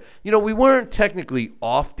on the air. You know, we weren't technically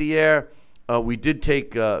off the air. We did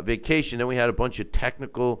take vacation. Then we had a bunch of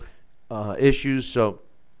technical issues. So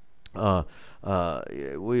I'm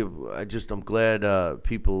glad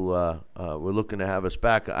people were looking to have us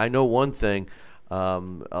back. I know one thing.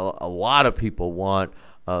 A lot of people want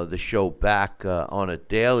the show back on a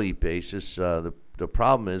daily basis. The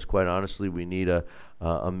problem is, quite honestly, we need a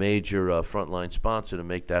major frontline sponsor to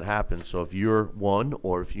make that happen. So if you're one,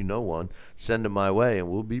 or if you know one, send them my way, and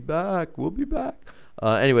we'll be back.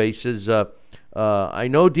 Anyway, he says, I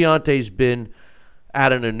know Deontay's been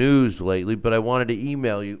out in the news lately, but I wanted to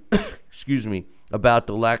email you, excuse me, about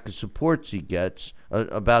the lack of support he gets,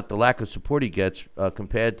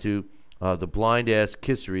 compared to the blind-ass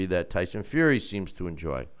kissery that Tyson Fury seems to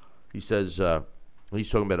enjoy. He says, he's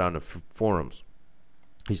talking about on the forums.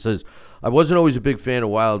 He says, I wasn't always a big fan of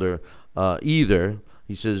Wilder either.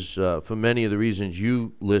 He says, for many of the reasons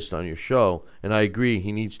you list on your show, and I agree,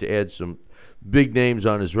 he needs to add some big names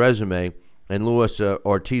on his resume, and Luis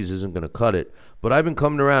Ortiz isn't going to cut it. But I've been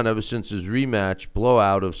coming around ever since his rematch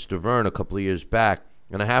blowout of Stavern a couple of years back,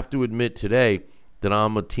 and I have to admit today that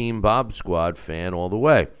I'm a Team Bob Squad fan all the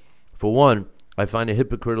way. For one, I find it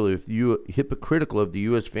hypocritical of the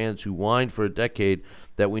U.S. fans who whined for a decade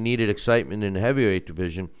that we needed excitement in the heavyweight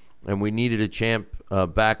division and we needed a champ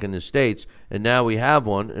back in the States, and now we have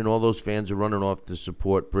one, and all those fans are running off to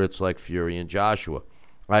support Brits like Fury and Joshua.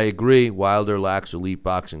 I agree, Wilder lacks elite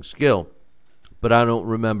boxing skill, but I don't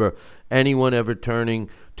remember anyone ever tuning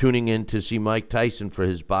in to see Mike Tyson for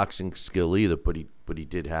his boxing skill either, but he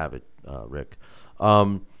did have it, Rick.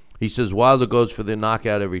 He says Wilder goes for the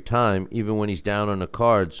knockout every time, even when he's down on the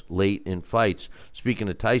cards late in fights. Speaking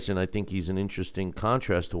of Tyson, I think he's an interesting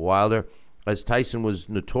contrast to Wilder, as Tyson was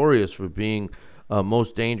notorious for being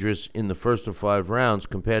most dangerous in the first of 5 rounds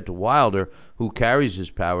compared to Wilder, who carries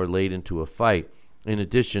his power late into a fight, in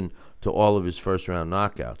addition to all of his first-round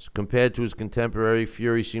knockouts. Compared to his contemporary,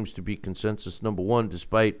 Fury seems to be consensus number 1,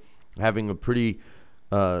 despite having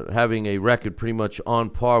a record pretty much on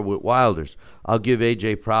par with Wilder's. I'll give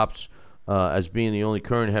AJ props as being the only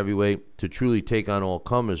current heavyweight to truly take on all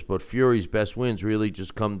comers, but Fury's best wins really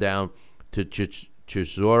just come down to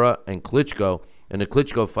Chisora and Klitschko, and the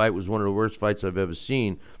Klitschko fight was one of the worst fights I've ever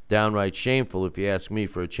seen. Downright shameful, if you ask me,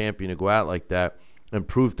 for a champion to go out like that, and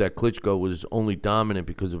proof that Klitschko was only dominant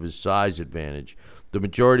because of his size advantage. The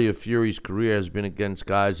majority of Fury's career has been against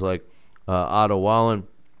guys like Otto Wallen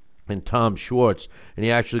and Tom Schwartz, and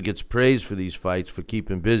he actually gets praised for these fights for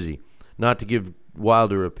keeping busy. Not to give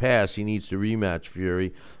Wilder a pass, he needs to rematch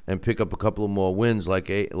Fury and pick up a couple of more wins like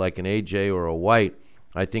an AJ or a White.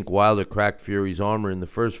 I think Wilder cracked Fury's armor in the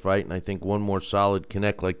first fight, and I think one more solid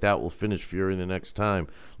connect like that will finish Fury the next time.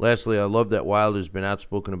 Lastly, I love that Wilder's been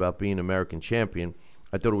outspoken about being American champion.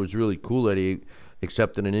 I thought it was really cool that he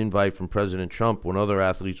accepted an invite from President Trump when other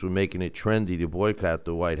athletes were making it trendy to boycott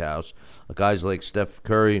the White House. Guys like Steph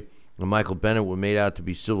Curry and Michael Bennett were made out to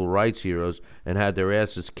be civil rights heroes and had their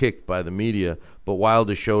asses kicked by the media, but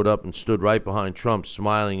Wilder showed up and stood right behind Trump,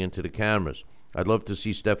 smiling into the cameras. I'd love to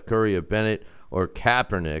see Steph Curry or Bennett or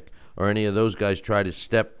Kaepernick or any of those guys try to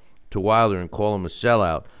step to Wilder and call him a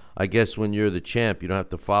sellout. I guess when you're the champ, you don't have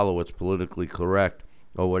to follow what's politically correct.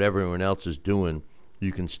 or whatever everyone else is doing,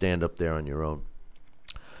 you can stand up there on your own.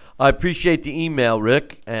 I appreciate the email,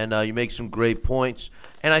 Rick, and you make some great points.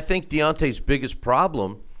 And I think Deontay's biggest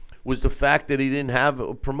problem was the fact that he didn't have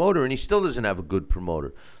a promoter, and he still doesn't have a good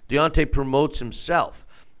promoter. Deontay promotes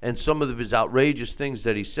himself, and some of his outrageous things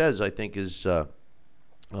that he says, I think, is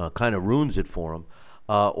kind of ruins it for him.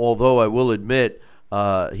 Although I will admit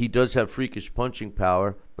he does have freakish punching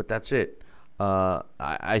power, but that's it.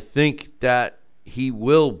 I think that he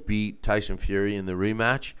will beat Tyson Fury in the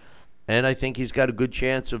rematch, and I think he's got a good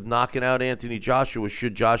chance of knocking out Anthony Joshua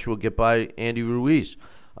should Joshua get by Andy Ruiz.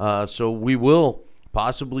 So we will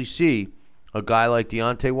possibly see a guy like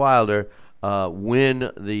Deontay Wilder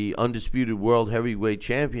win the undisputed World Heavyweight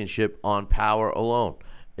Championship on power alone.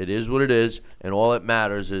 It is what it is, and all that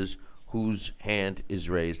matters is whose hand is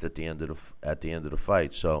raised at the end of the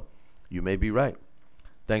fight. So you may be right.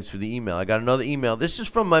 Thanks for the email. I got another email. This is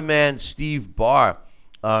from my man Steve Barr.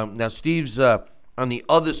 Now Steve's on the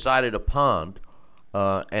other side of the pond,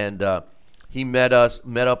 and he met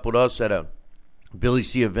up with us at a Billy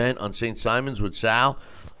C event on St. Simon's with Sal,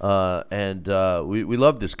 and we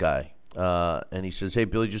love this guy. And he says, "Hey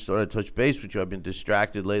Billy, just thought I'd touch base with you. I've been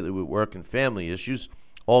distracted lately with work and family issues.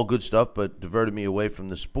 All good stuff, but diverted me away from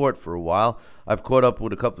the sport for a while. I've caught up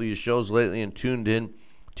with a couple of your shows lately and tuned in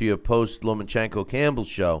to your post-Lomachenko-Campbell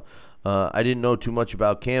show. I didn't know too much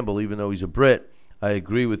about Campbell, even though he's a Brit. I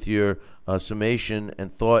agree with your summation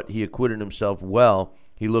and thought he acquitted himself well.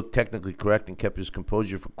 He looked technically correct and kept his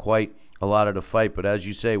composure for quite a lot of the fight. But as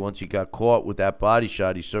you say, once he got caught with that body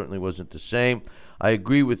shot, he certainly wasn't the same. I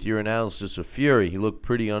agree with your analysis of Fury. He looked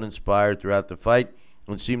pretty uninspired throughout the fight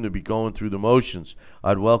and seemed to be going through the motions.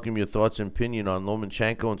 I'd welcome your thoughts and opinion on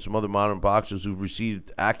Lomachenko and some other modern boxers who've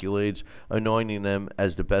received accolades anointing them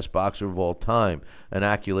as the best boxer of all time, an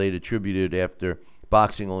accolade attributed after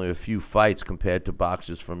boxing only a few fights compared to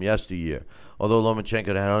boxers from yesteryear. Although Lomachenko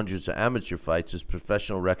had hundreds of amateur fights, his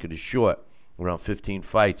professional record is short, around 15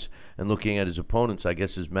 fights. And looking at his opponents, I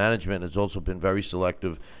guess his management has also been very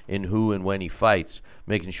selective in who and when he fights,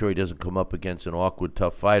 making sure he doesn't come up against an awkward,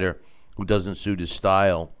 tough fighter who doesn't suit his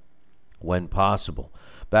style when possible.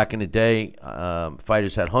 Back in the day,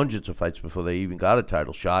 fighters had hundreds of fights before they even got a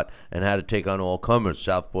title shot and had to take on all comers,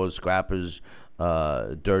 southpaws, scrappers,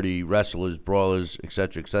 dirty wrestlers, brawlers,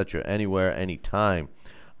 etc., anywhere, anytime.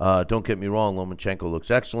 Don't get me wrong, Lomachenko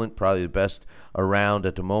looks excellent, probably the best around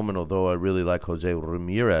at the moment, although I really like Jose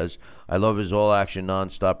Ramirez. I love his all-action,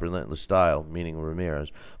 non-stop, relentless style, meaning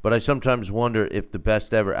Ramirez. But I sometimes wonder if the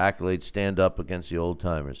best ever accolades stand up against the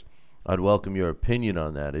old-timers. I'd welcome your opinion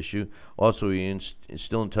on that issue. Also, he's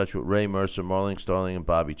still in touch with Ray Mercer, Marlon Starling, and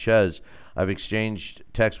Bobby Chez. I've exchanged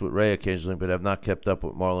texts with Ray occasionally, but have not kept up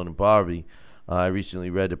with Marlon and Bobby. I recently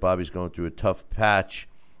read that Bobby's going through a tough patch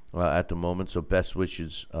at the moment, so best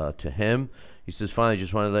wishes to him. He says, finally,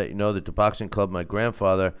 just want to let you know that the boxing club, my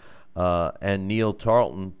grandfather, and Neil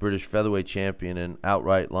Tarleton, British featherweight champion and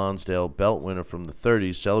outright Lonsdale belt winner from the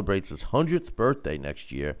 30s, celebrates his 100th birthday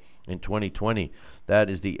next year in 2020. That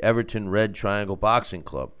is the Everton Red Triangle Boxing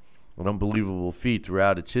Club. An unbelievable feat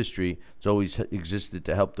throughout its history. It's always existed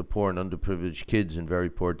to help the poor and underprivileged kids in very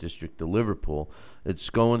poor district of Liverpool. It's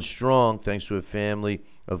going strong thanks to a family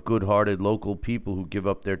of good-hearted local people who give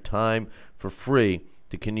up their time for free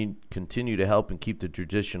to continue to help and keep the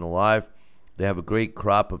tradition alive. They have a great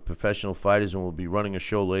crop of professional fighters and will be running a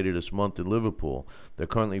show later this month in Liverpool. They're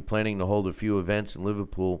currently planning to hold a few events in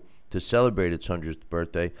Liverpool to celebrate its 100th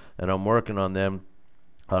birthday, and I'm working on them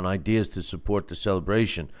on ideas to support the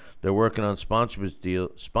celebration. They're working on sponsorship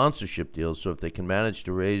deals, so if they can manage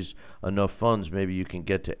to raise enough funds, maybe you can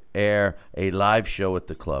get to air a live show at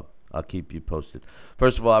the club. I'll keep you posted.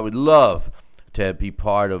 First of all, I would love to be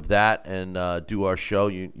part of that and do our show.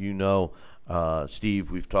 You know, Steve,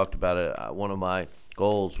 we've talked about it. One of my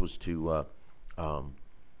goals was to,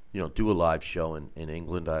 do a live show in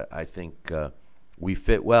England. I think we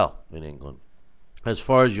fit well in England. As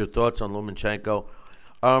far as your thoughts on Lomachenko,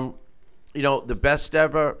 the best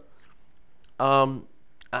ever, I'm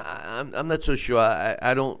not so sure.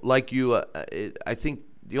 I don't like you. I think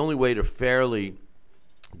the only way to fairly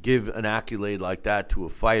give an accolade like that to a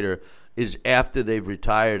fighter is after they've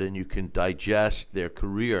retired and you can digest their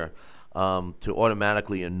career. To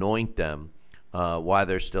automatically anoint them while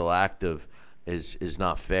they're still active is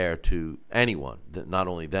not fair to anyone, not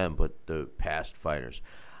only them, but the past fighters.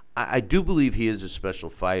 I do believe he is a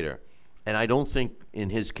special fighter. And I don't think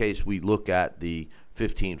in his case we look at the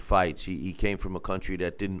 15 fights. He came from a country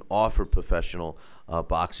that didn't offer professional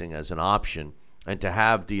boxing as an option. And to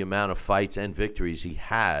have the amount of fights and victories he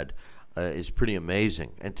had, is pretty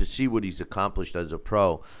amazing. And to see what he's accomplished as a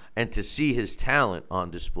pro and to see his talent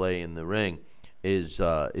on display in the ring is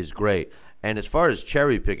great. And as far as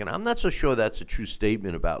cherry picking, I'm not so sure that's a true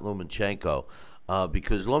statement about Lomachenko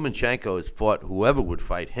because Lomachenko has fought whoever would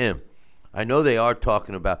fight him. I know they are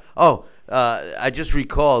talking about I just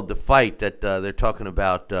recalled the fight that they're talking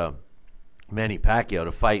about Manny Pacquiao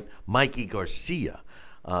to fight Mikey Garcia.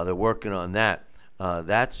 They're working on that.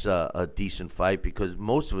 That's a decent fight because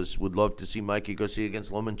most of us would love to see Mikey Garcia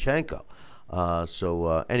against Lomachenko.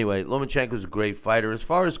 Anyway, Lomachenko's a great fighter. As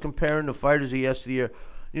far as comparing the fighters of yesteryear,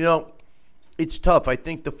 it's tough. I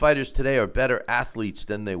think the fighters today are better athletes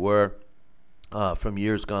than they were from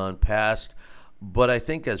years gone past. But I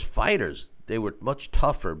think as fighters, they were much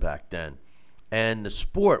tougher back then. And the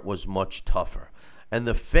sport was much tougher. And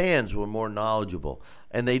the fans were more knowledgeable.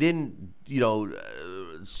 And they didn't,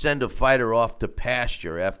 send a fighter off to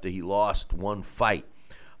pasture after he lost one fight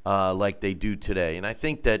like they do today. And I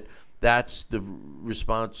think that's the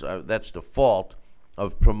response, that's the fault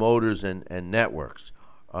of promoters and networks.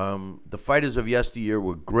 The fighters of yesteryear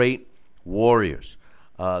were great warriors.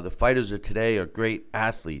 The fighters of today are great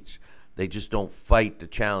athletes. They just don't fight the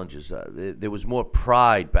challenges. There was more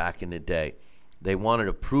pride back in the day. They wanted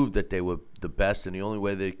to prove that they were the best, and the only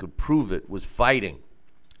way they could prove it was fighting.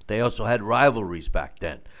 They also had rivalries back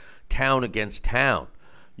then, town against town,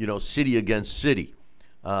 city against city.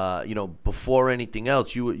 Before anything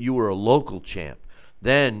else, you were a local champ.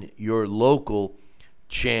 Then your local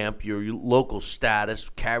champ, your local status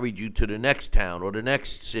carried you to the next town or the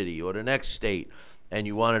next city or the next state, and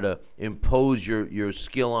you wanted to impose your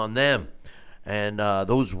skill on them. And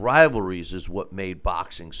those rivalries is what made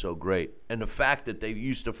boxing so great. And the fact that they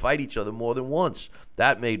used to fight each other more than once,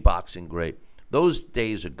 that made boxing great. Those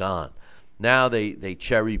days are gone. Now they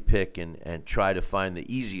cherry pick and try to find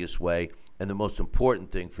the easiest way. And the most important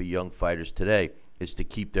thing for young fighters today is to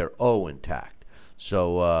keep their O intact.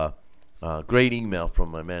 So great email from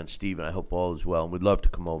my man Steven. I hope all is well. And we'd love to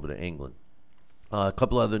come over to England. A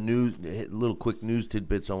couple other little quick news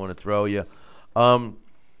tidbits I want to throw you.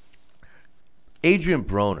 Adrian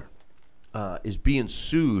Broner is being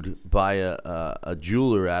sued by a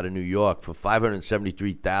jeweler out of New York for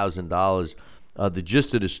 $573,000. The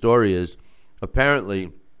gist of the story is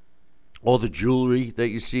apparently all the jewelry that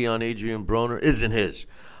you see on Adrian Broner isn't his.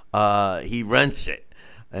 He rents it.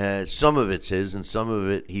 Some of it's his and some of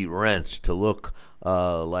it he rents to look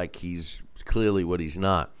like he's clearly what he's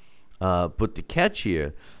not. But the catch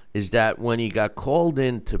here is that when he got called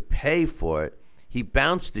in to pay for it, he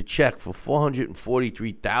bounced a check for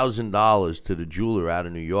 $443,000 to the jeweler out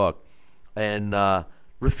of New York and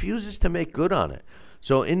refuses to make good on it.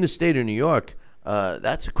 So in the state of New York,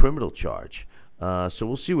 that's a criminal charge. So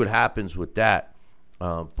we'll see what happens with that.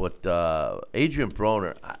 But Adrian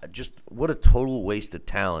Broner, just what a total waste of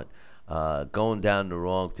talent. Going down the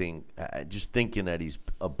wrong thing, just thinking that he's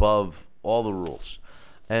above all the rules.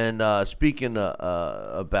 And speaking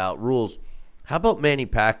about rules, how about Manny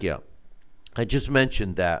Pacquiao? I just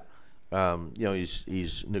mentioned that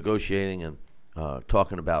he's negotiating and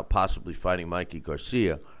talking about possibly fighting Mikey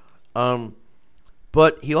Garcia.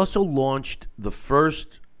 But he also launched the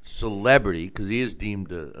first celebrity, because he is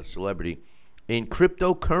deemed a celebrity, in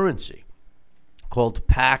cryptocurrency called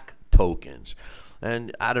PAC tokens.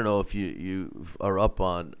 And I don't know if you are up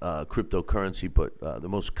on cryptocurrency, but the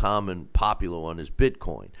most common, popular one is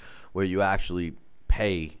Bitcoin, where you actually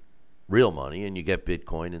pay real money and you get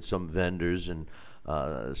Bitcoin, and some vendors and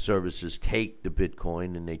services take the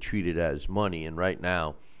Bitcoin and they treat it as money. And right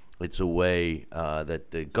now it's a way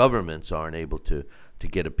that the governments aren't able to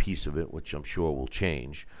get a piece of it, which I'm sure will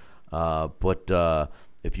change. But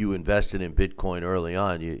if you invested in Bitcoin early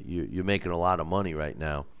on, you're making a lot of money right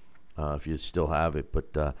now if you still have it.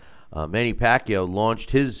 But Manny Pacquiao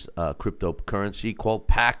launched his cryptocurrency called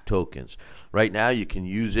PAC tokens. Right now you can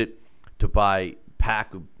use it to buy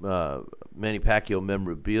Manny Pacquiao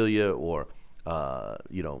memorabilia or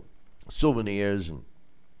souvenirs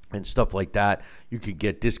and stuff like that. You could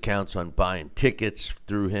get discounts on buying tickets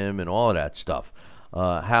through him and all of that stuff.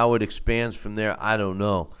 How it expands from there, I don't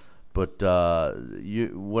know. But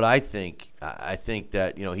what I think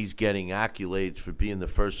that he's getting accolades for being the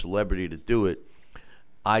first celebrity to do it.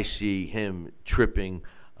 I see him tripping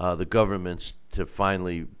the governments to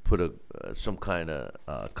finally put some kind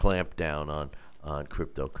of clamp down on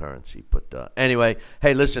cryptocurrency. But anyway,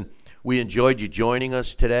 hey, listen, we enjoyed you joining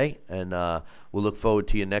us today, and we'll look forward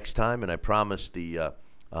to you next time. And I promise the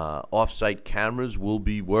off-site cameras will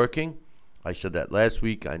be working. I said that last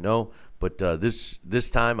week, I know, but this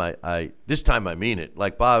time I mean it.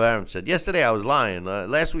 Like Bob Arum said, yesterday I was lying.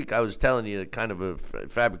 Last week I was telling you kind of a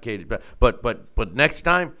fabricated, but next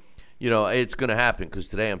time, it's going to happen because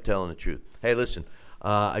today I'm telling the truth. Hey, listen,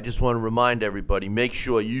 I just want to remind everybody, make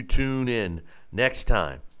sure you tune in next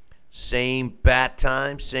time. Same bat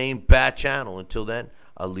time, same bat channel. Until then,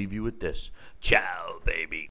 I'll leave you with this. Ciao, baby.